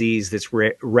 There's a disease that's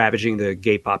ravaging the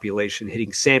gay population,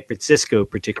 hitting San Francisco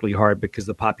particularly hard because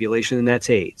the population, and that's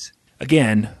AIDS.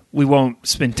 Again, we won't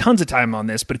spend tons of time on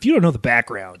this, but if you don't know the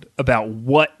background about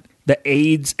what the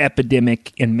AIDS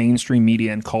epidemic in mainstream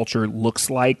media and culture looks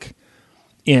like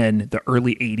in the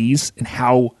early 80s and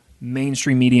how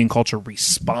mainstream media and culture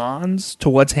responds to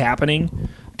what's happening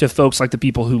to folks like the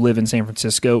people who live in San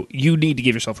Francisco, you need to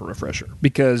give yourself a refresher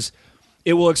because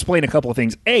it will explain a couple of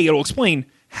things. A, it'll explain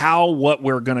how what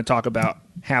we're going to talk about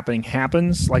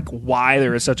happens, like why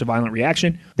there is such a violent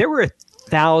reaction. There were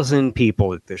 1,000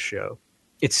 people at this show.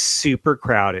 It's super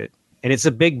crowded, and it's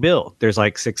a big bill. There's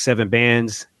like 6-7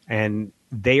 bands, and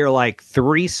they are like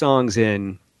 3 songs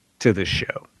in to the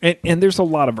show. And there's a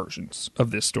lot of versions of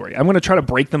this story. I'm going to try to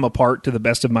break them apart to the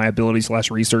best of my ability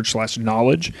 /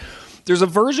 knowledge. There's a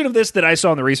version of this that I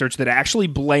saw in the research that actually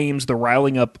blames the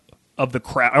riling up of the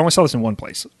crowd. I only saw this in one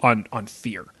place, on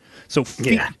fear. So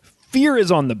fear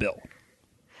is on the bill.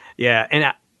 Yeah,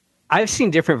 and I've seen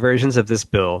different versions of this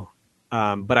bill,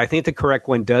 but I think the correct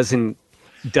one does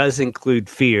include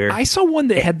fear. I saw one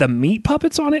that had the meat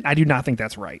puppets on it. I do not think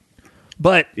that's right.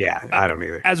 But yeah, I don't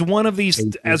either. As one of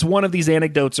these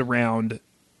anecdotes around,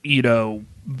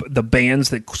 the bands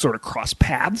that sort of cross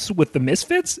paths with the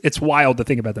Misfits, it's wild to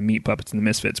think about the meat puppets and the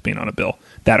Misfits being on a bill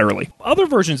that early. Other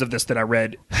versions of this that I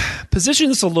read position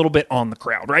this a little bit on the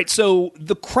crowd, right? So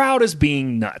the crowd is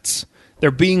being nuts. They're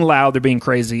being loud, they're being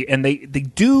crazy, and they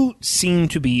do seem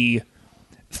to be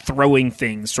throwing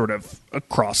things sort of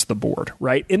across the board,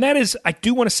 right? And that is, I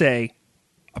do want to say,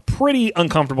 a pretty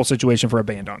uncomfortable situation for a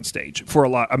band on stage for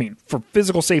for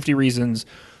physical safety reasons,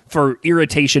 for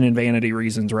irritation and vanity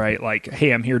reasons, right? Like,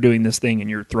 hey, I'm here doing this thing and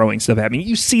you're throwing stuff at me.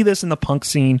 You see this in the punk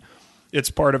scene. It's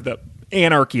part of the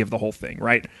anarchy of the whole thing,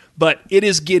 right? But it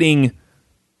is getting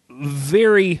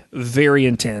very, very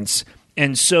intense.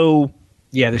 And so...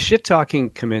 yeah, the shit-talking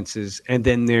commences, and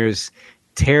then there's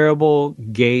terrible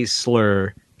gay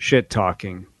slur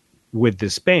shit-talking with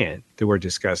this band that we're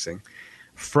discussing.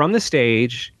 From the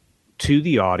stage to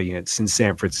the audience in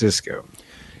San Francisco.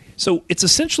 So it's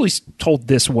essentially told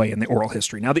this way in the oral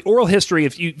history. Now, the oral history,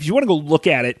 if you want to go look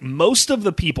at it, most of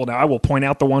the people, now I will point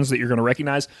out the ones that you're going to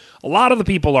recognize, a lot of the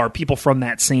people are people from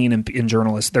that scene and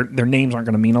journalists. Their names aren't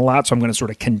going to mean a lot, so I'm going to sort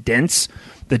of condense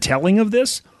the telling of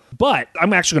this. But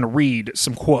I'm actually going to read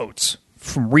some quotes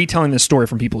from retelling this story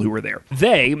from people who were there.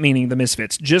 They, meaning the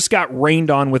Misfits, just got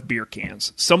rained on with beer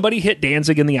cans. Somebody hit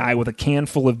Danzig in the eye with a can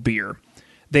full of beer.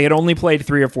 They had only played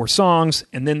 3 or 4 songs,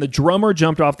 and then the drummer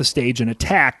jumped off the stage and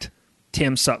attacked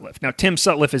Tim Sutcliffe. Now, Tim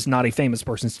Sutcliffe is not a famous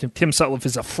person. Tim Sutcliffe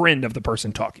is a friend of the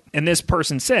person talking. And this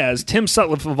person says, Tim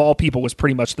Sutcliffe, of all people, was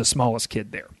pretty much the smallest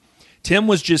kid there. Tim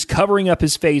was just covering up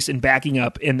his face and backing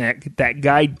up, and that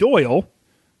guy Doyle,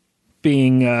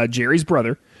 being Jerry's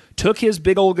brother, took his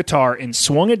big old guitar and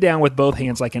swung it down with both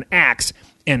hands like an axe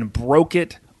and broke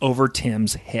it over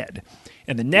Tim's head.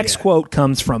 And the next quote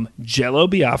comes from Jello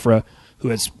Biafra, who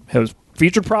has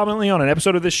featured prominently on an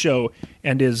episode of this show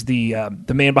and is the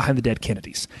man behind the Dead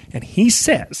Kennedys. And he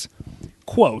says,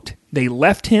 quote, "They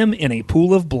left him in a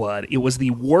pool of blood. It was the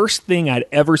worst thing I'd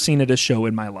ever seen at a show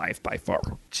in my life by far."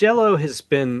 Jello has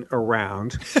been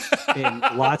around in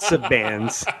lots of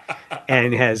bands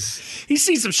and he's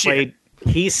seen some shit.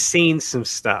 He's seen some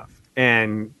stuff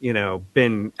and,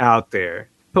 been out there.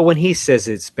 But when he says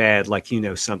it's bad,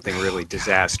 something really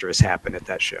disastrous happened at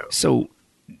that show. So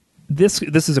This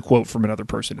is a quote from another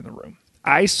person in the room.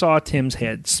 "I saw Tim's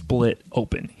head split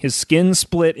open. His skin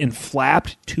split and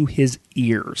flapped to his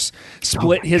ears.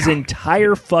 Split his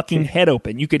entire fucking head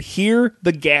open. You could hear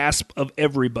the gasp of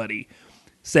everybody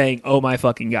saying, 'Oh my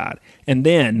fucking God.' And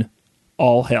then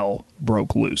all hell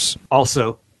broke loose."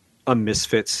 Also, a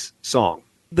Misfits song.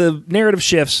 The narrative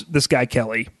shifts. This guy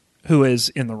Kelly, who is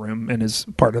in the room and is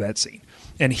part of that scene,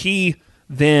 and he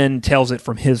then tells it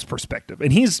from his perspective.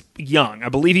 And he's young. I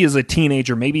believe he is a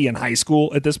teenager, maybe in high school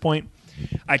at this point.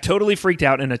 "I totally freaked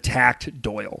out and attacked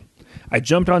Doyle. I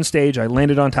jumped on stage, I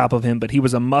landed on top of him, but he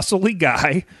was a muscly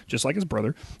guy, just like his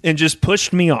brother, and just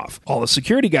pushed me off. All the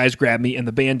security guys grabbed me and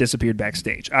the band disappeared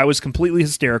backstage. I was completely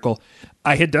hysterical.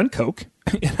 I had done coke,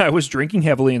 and I was drinking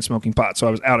heavily and smoking pot, so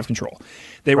I was out of control.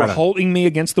 They were holding me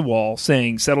against the wall,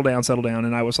 saying, 'Settle down,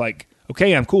 and I was like,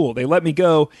 okay, I'm cool.' They let me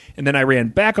go, and then I ran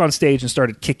back on stage and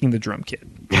started kicking the drum kit."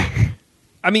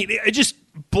 I mean, it just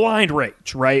blind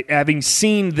rage, right? Having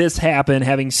seen this happen,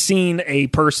 having seen a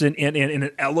person in an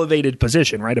elevated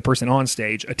position, right? A person on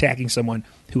stage attacking someone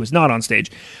who is not on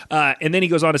stage. And then he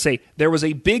goes on to say, there was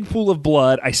a big pool of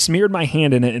blood. I smeared my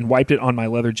hand in it and wiped it on my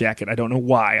leather jacket. I don't know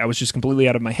why. I was just completely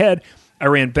out of my head. I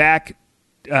ran back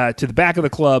to the back of the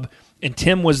club, and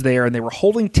Tim was there, and they were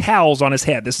holding towels on his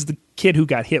head. This is the kid who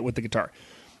got hit with the guitar.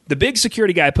 The big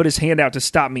security guy put his hand out to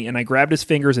stop me, and I grabbed his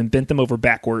fingers and bent them over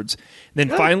backwards. Then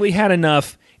finally had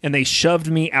enough, and they shoved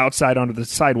me outside onto the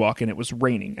sidewalk, and it was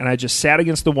raining. And I just sat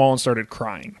against the wall and started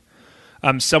crying.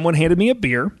 Someone handed me a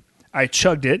beer. I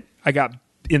chugged it. I got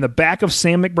in the back of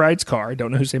Sam McBride's car. I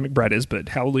don't know who Sam McBride is, but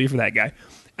hallelujah for that guy.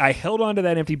 I held onto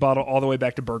that empty bottle all the way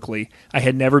back to Berkeley. I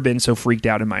had never been so freaked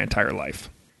out in my entire life.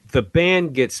 The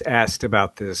band gets asked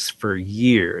about this for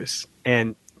years,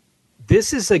 and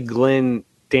this is a Glenn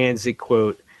Danzig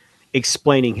quote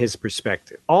explaining his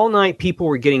perspective. All night, people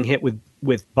were getting hit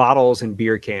with bottles and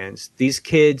beer cans. These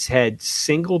kids had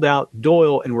singled out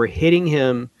Doyle and were hitting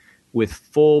him with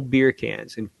full beer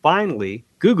cans. And finally,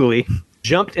 Googly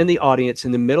jumped in the audience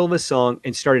in the middle of a song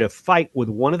and started a fight with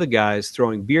one of the guys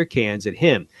throwing beer cans at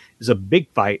him. It was a big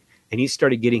fight, and he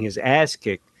started getting his ass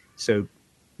kicked. So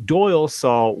Doyle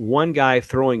saw one guy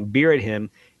throwing beer at him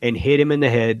and hit him in the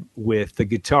head with the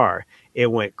guitar.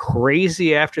 It went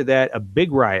crazy after that, a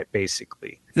big riot,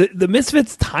 basically. The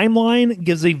Misfits timeline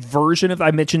gives a version of,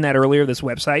 I mentioned that earlier, this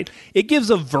website. It gives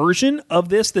a version of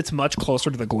this that's much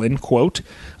closer to the Glenn quote.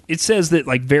 It says that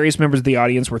like various members of the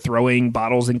audience were throwing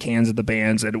bottles and cans at the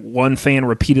bands, and one fan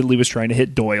repeatedly was trying to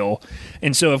hit Doyle.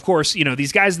 And so, of course,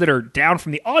 these guys that are down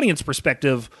from the audience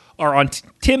perspective are on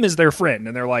Tim is their friend,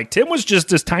 and they're like, Tim was just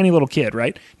this tiny little kid,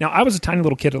 right? Now, I was a tiny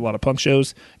little kid at a lot of punk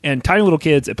shows, and tiny little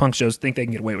kids at punk shows think they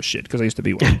can get away with shit, because I used to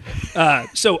be one.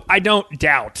 So I don't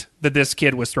doubt that this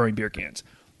kid was throwing beer cans.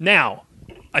 Now,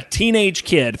 a teenage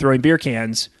kid throwing beer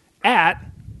cans at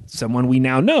someone we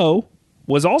now know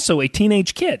was also a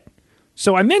teenage kid.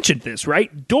 So I mentioned this,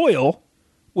 right? Doyle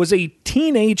was a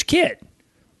teenage kid,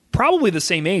 probably the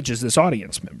same age as this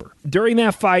audience member. During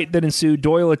that fight that ensued,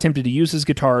 Doyle attempted to use his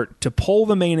guitar to pull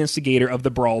the main instigator of the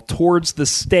brawl towards the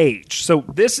stage. So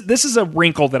this is a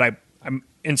wrinkle that I'm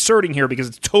inserting here because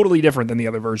it's totally different than the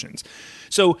other versions.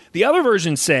 So the other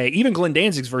versions say, even Glenn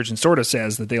Danzig's version sort of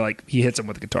says that he hits him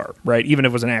with a guitar, right? Even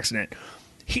if it was an accident.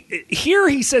 Here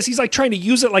he says he's like trying to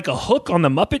use it like a hook on the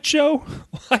Muppet Show,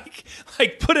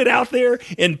 like put it out there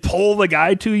and pull the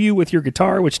guy to you with your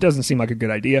guitar, which doesn't seem like a good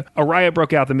idea. A riot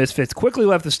broke out. The Misfits quickly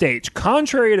left the stage.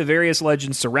 Contrary to various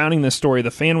legends surrounding this story,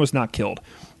 the fan was not killed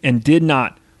and did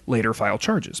not later file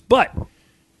charges. But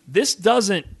this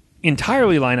doesn't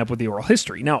entirely line up with the oral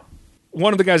history. Now,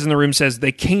 one of the guys in the room says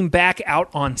they came back out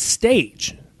on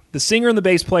stage. The singer and the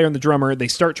bass player and the drummer, they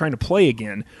start trying to play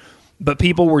again, but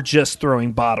people were just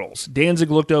throwing bottles.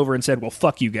 Danzig looked over and said, well,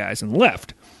 fuck you guys, and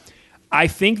left. I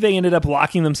think they ended up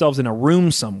locking themselves in a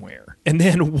room somewhere. And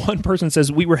then one person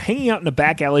says, we were hanging out in a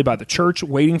back alley by the church,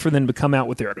 waiting for them to come out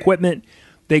with their equipment.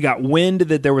 They got wind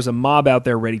that there was a mob out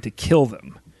there ready to kill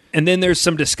them. And then there's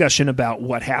some discussion about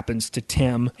what happens to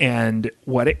Tim and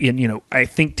I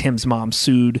think Tim's mom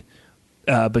sued,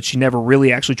 but she never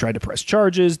really actually tried to press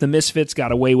charges. The Misfits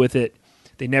got away with it.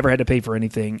 They never had to pay for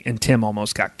anything, and Tim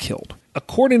almost got killed.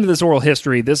 According to this oral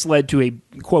history, this led to a,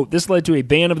 quote, this led to a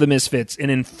ban of the Misfits, an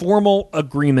informal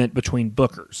agreement between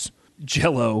bookers.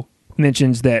 Jello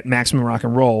mentions that Maximum Rock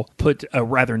and Roll put a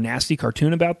rather nasty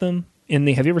cartoon about them in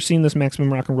the, have you ever seen this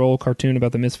Maximum Rock and Roll cartoon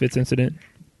about the Misfits incident?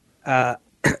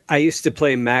 I used to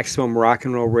play Maximum Rock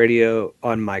and Roll Radio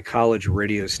on my college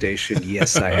radio station.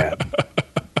 Yes, I have.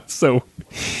 So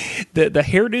the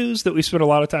hairdos that we spent a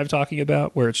lot of time talking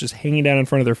about, where it's just hanging down in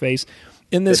front of their face,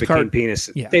 in this became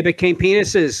penises. Yeah. They became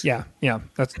penises. Yeah.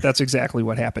 That's exactly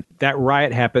what happened. That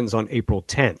riot happens on April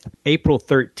 10th. April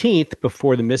 13th,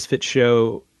 before the Misfit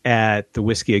show at the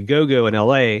Whiskey A Go-Go in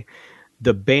L.A.,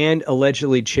 the band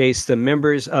allegedly chased the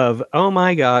members of, oh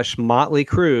my gosh, Motley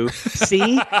Crue.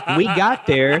 See, we got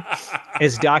there,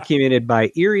 as documented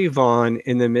by Erie Vaughn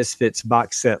in the Misfits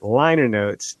box set liner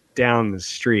notes down the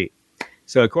street.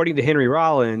 So according to Henry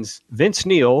Rollins, Vince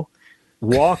Neil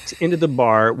walked into the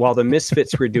bar while the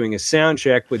Misfits were doing a sound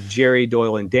check with Jerry,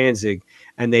 Doyle, and Danzig,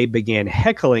 and they began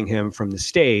heckling him from the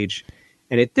stage.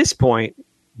 And at this point,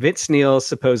 Vince Neil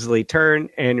supposedly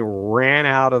turned and ran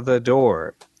out of the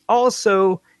door.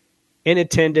 Also in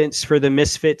attendance for the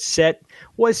Misfits set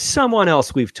was someone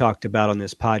else we've talked about on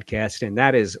this podcast, and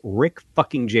that is Rick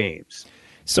fucking James.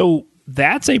 So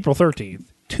that's April 13th.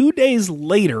 2 days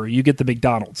later, you get the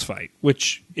McDonald's fight,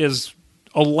 which is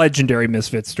a legendary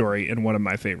Misfits story and one of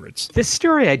my favorites. This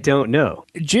story I don't know.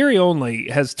 Jerry only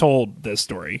has told this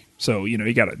story, so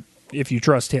you got to if you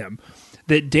trust him,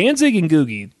 that Danzig and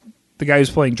Googie, the guy who's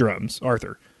playing drums,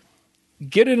 Arthur,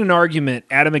 get in an argument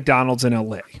at a McDonald's in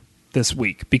LA this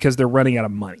week because they're running out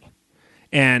of money.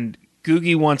 And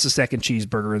Googie wants a second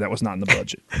cheeseburger that was not in the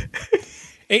budget.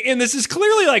 And this is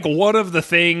clearly like one of the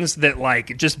things that,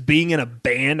 like, just being in a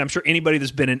band, I'm sure anybody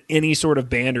that's been in any sort of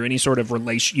band or any sort of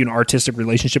artistic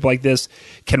relationship like this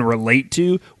can relate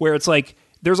to, where it's like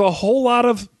there's a whole lot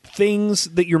of things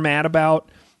that you're mad about,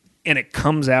 and it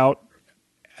comes out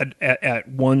at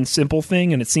one simple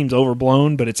thing, and it seems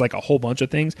overblown, but it's like a whole bunch of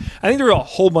things. I think there are a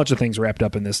whole bunch of things wrapped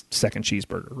up in this second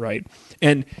cheeseburger, right?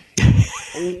 And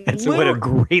what a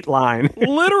great line.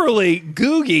 Literally,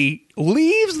 Googie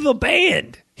leaves the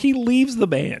band. He leaves the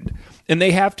band, and they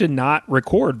have to not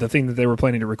record the thing that they were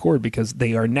planning to record because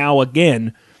they are now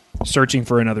again searching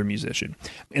for another musician.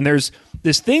 And there's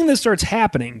this thing that starts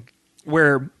happening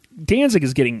where Danzig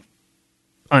is getting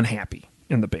unhappy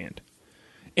in the band.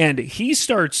 And he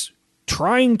starts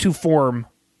trying to form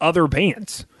other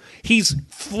bands. He's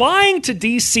flying to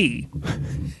D.C.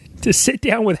 to sit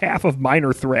down with half of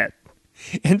Minor Threat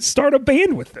and start a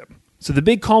band with them. So the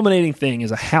big culminating thing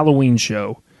is a Halloween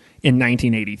show in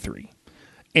 1983.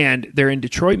 And they're in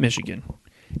Detroit, Michigan.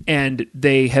 And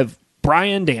they have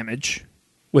Brian Damage,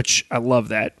 which I love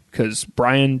that because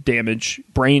brain damage,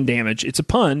 it's a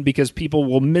pun because people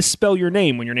will misspell your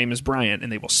name when your name is Brian, and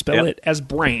they will spell it as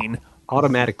brain.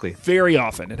 Automatically. Very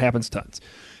often. It happens tons.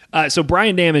 So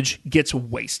Brian Damage gets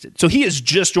wasted. So he has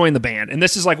just joined the band, and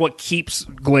this is like what keeps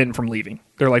Glenn from leaving.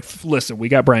 They're like, listen, we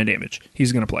got Brian Damage.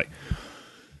 He's going to play.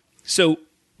 So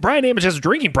Brian Damage has a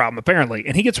drinking problem, apparently,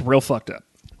 and he gets real fucked up.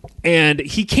 And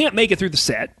he can't make it through the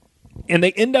set, and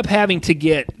they end up having to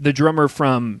get the drummer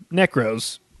from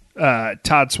Necros,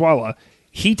 Todd Swalla.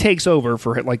 He takes over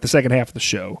for like the second half of the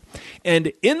show.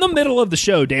 And in the middle of the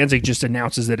show, Danzig just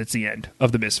announces that it's the end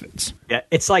of the Misfits. Yeah,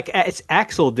 it's like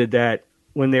Axl did that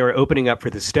when they were opening up for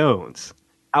the Stones.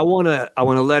 I want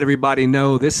to let everybody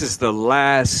know this is the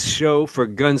last show for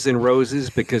Guns N' Roses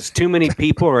because too many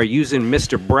people are using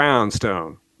Mr.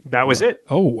 Brownstone. That was it.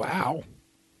 Oh, wow.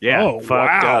 Yeah, oh,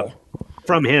 wow. Up.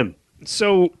 From him.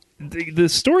 So the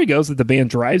story goes that the band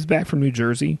drives back from New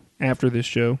Jersey after this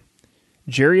show.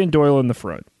 Jerry and Doyle in the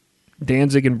front,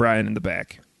 Danzig and Brian in the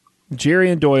back. Jerry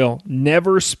and Doyle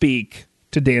never speak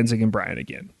to Danzig and Brian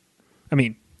again. I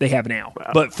mean, they have now,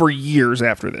 but for years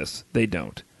after this, they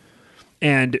don't.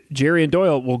 And Jerry and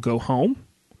Doyle will go home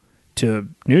to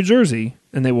New Jersey,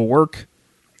 and they will work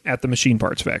at the machine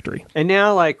parts factory. And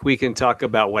now, like, we can talk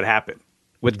about what happened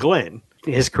with Glenn.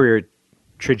 His career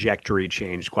trajectory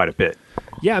changed quite a bit.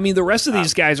 Yeah, I mean, the rest of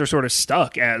these guys are sort of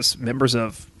stuck as members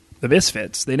of the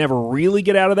Misfits. They never really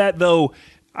get out of that, though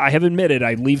I have admitted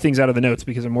I leave things out of the notes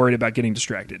because I'm worried about getting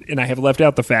distracted. And I have left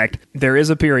out the fact there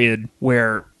is a period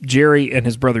where Jerry and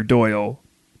his brother Doyle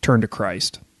turn to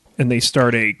Christ, and they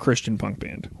start a Christian punk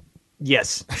band.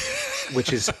 Yes,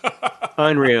 which is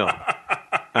unreal.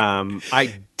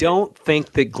 I don't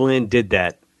think that Glenn did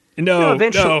that. No,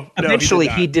 eventually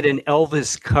he did an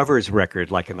Elvis covers record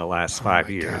like in the last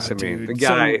 5 years. God, I mean, dude. the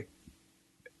guy...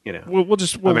 So, we'll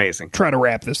amazing. Try to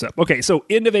wrap this up. Okay, so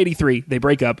end of 83, they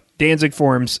break up. Danzig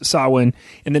forms Samhain,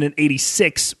 and then in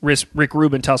 86, Rick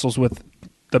Rubin tussles with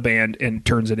the band and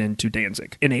turns it into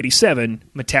Danzig. In 87,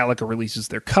 Metallica releases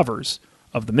their covers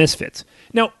of the Misfits.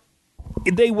 Now,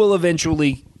 they will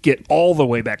eventually get all the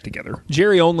way back together.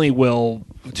 Jerry only will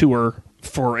tour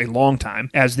for a long time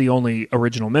as the only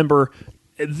original member.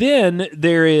 Then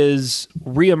there is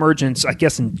reemergence, I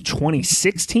guess, in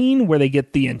 2016, where they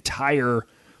get the entire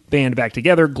band back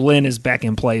together. Glenn is back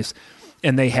in place,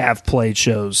 and they have played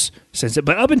shows since it.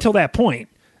 But up until that point,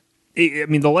 I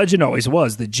mean, the legend always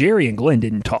was that Jerry and Glenn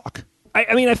didn't talk.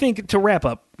 I mean, I think to wrap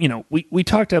up, we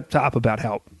talked up top about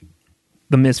how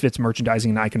the Misfits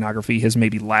merchandising and iconography has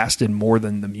maybe lasted more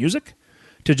than the music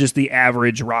to just the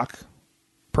average rock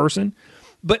person.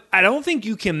 But I don't think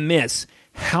you can miss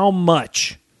how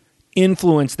much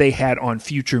influence they had on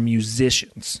future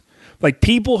musicians. Like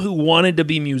people who wanted to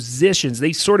be musicians,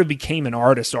 they sort of became an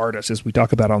artist, as we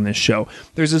talk about on this show.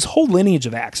 There's this whole lineage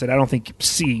of acts that I don't think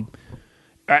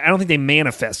they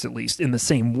manifest, at least, in the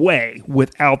same way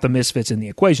without the Misfits in the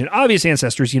equation. Obvious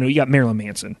ancestors, you got Marilyn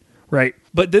Manson, right?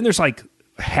 But then there's like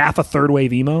half a third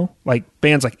wave emo, like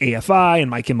bands like AFI and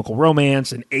My Chemical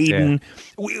Romance and Aiden.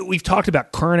 Yeah. We've talked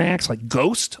about current acts like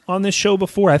Ghost on this show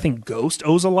before. I think Ghost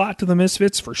owes a lot to the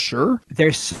Misfits for sure.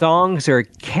 Their songs are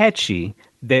catchy.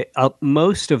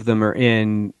 Most of them are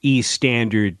in E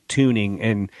standard tuning,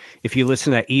 and if you listen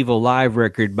to that Evil Live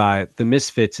record by the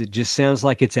Misfits, it just sounds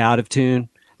like it's out of tune,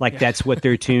 like that's what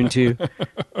they're tuned to.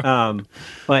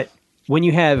 But when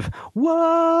you have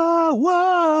whoa,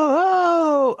 whoa,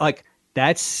 like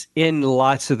that's in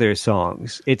lots of their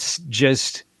songs. It's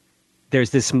just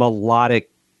there's this melodic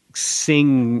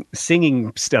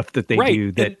singing stuff that they do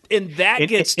that and that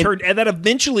gets turned and that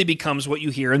eventually becomes what you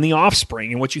hear in The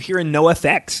Offspring and what you hear in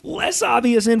NoFX. Less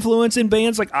obvious influence in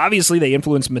bands like obviously they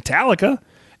influence Metallica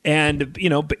and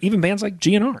but even bands like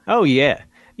GNR. Oh yeah.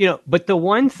 But the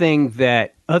one thing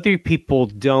that other people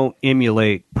don't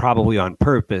emulate, probably on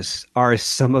purpose, are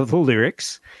some of the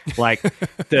lyrics, like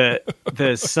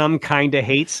the Some Kinda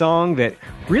Hate song that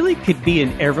really could be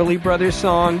an Everly Brothers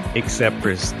song, except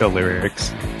for the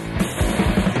lyrics.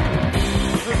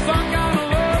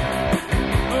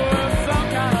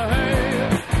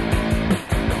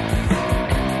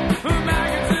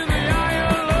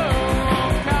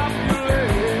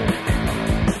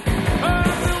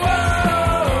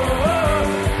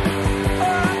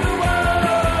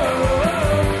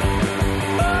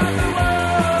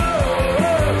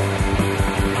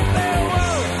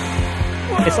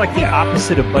 It's like the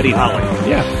opposite of Buddy Holly.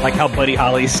 Yeah. Like how Buddy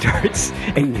Holly starts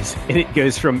and it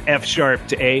goes from F sharp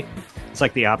to A. It's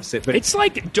like the opposite. But it's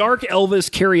like dark Elvis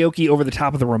karaoke over the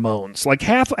top of the Ramones. Like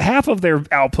half of their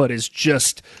output is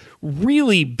just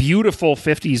really beautiful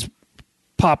 50s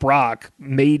pop rock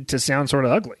made to sound sort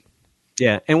of ugly.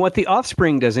 Yeah, and what The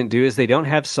Offspring doesn't do is they don't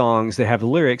have songs that have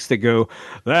lyrics that go,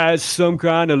 "That's some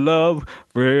kind of love,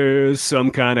 there's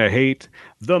some kind of hate.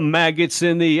 The maggots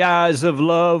in the eyes of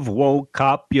love won't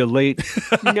copulate."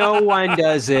 No one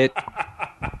does it.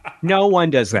 No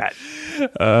one does that.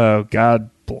 Oh,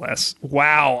 God bless.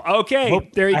 Wow.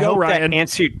 Okay, there you go, Ryan.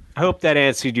 I hope that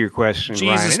answered your question,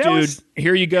 Jesus, Ryan. dude.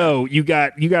 Here you go. You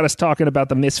got us talking about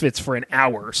the Misfits for an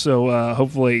hour. So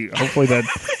hopefully that.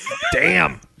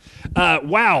 Damn.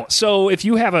 Wow. So if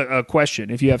you have a question,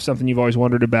 if you have something you've always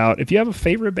wondered about, if you have a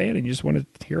favorite band and you just want to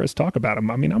hear us talk about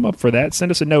them, I mean, I'm up for that.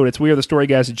 Send us a note. It's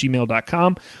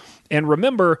wearethestoryguys@gmail.com. And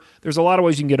remember, there's a lot of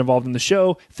ways you can get involved in the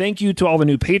show. Thank you to all the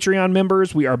new Patreon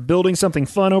members. We are building something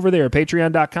fun over there at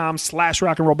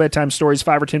patreon.com/rockandrollbedtime stories.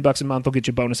 $5 or $10 a month will get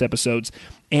you bonus episodes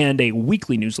and a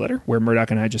weekly newsletter where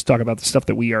Murdoch and I just talk about the stuff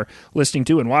that we are listening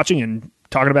to and watching and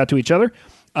talking about to each other.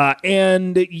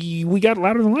 And we got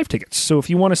Louder Than Life tickets. So if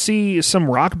you want to see some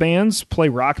rock bands play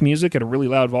rock music at a really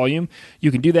loud volume,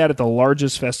 you can do that at the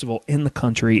largest festival in the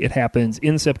country. It happens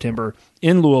in September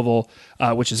in Louisville,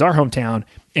 which is our hometown.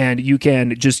 And you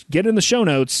can just get in the show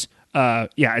notes.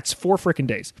 It's 4 freaking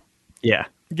days. Yeah.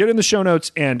 Get in the show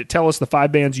notes and tell us the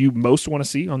 5 bands you most want to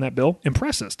see on that bill.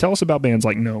 Impress us. Tell us about bands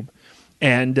like Gnome.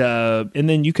 And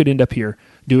then you could end up here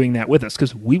doing that with us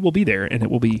because we will be there and it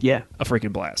will be a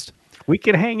freaking blast. We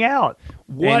could hang out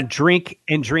and drink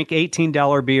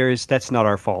 $18 beers. That's not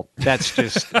our fault. That's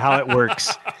just how it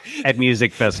works at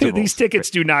music festivals. These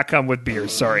tickets do not come with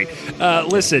beers. Sorry.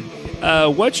 Listen,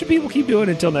 what should people keep doing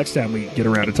until next time we get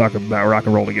around to talk about rock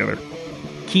and roll together?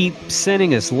 Keep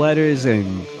sending us letters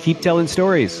and keep telling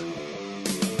stories.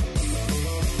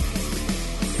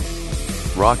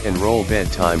 Rock and Roll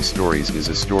Bedtime Stories is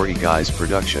a Story Guys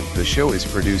production. The show is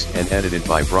produced and edited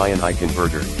by Brian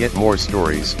Eichenberger. Get more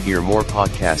stories, hear more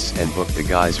podcasts, and book the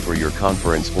guys for your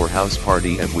conference or house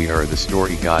party at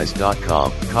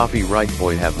wearethestoryguys.com. Copyright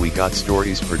Boy Have We Got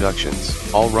Stories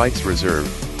Productions. All rights reserved.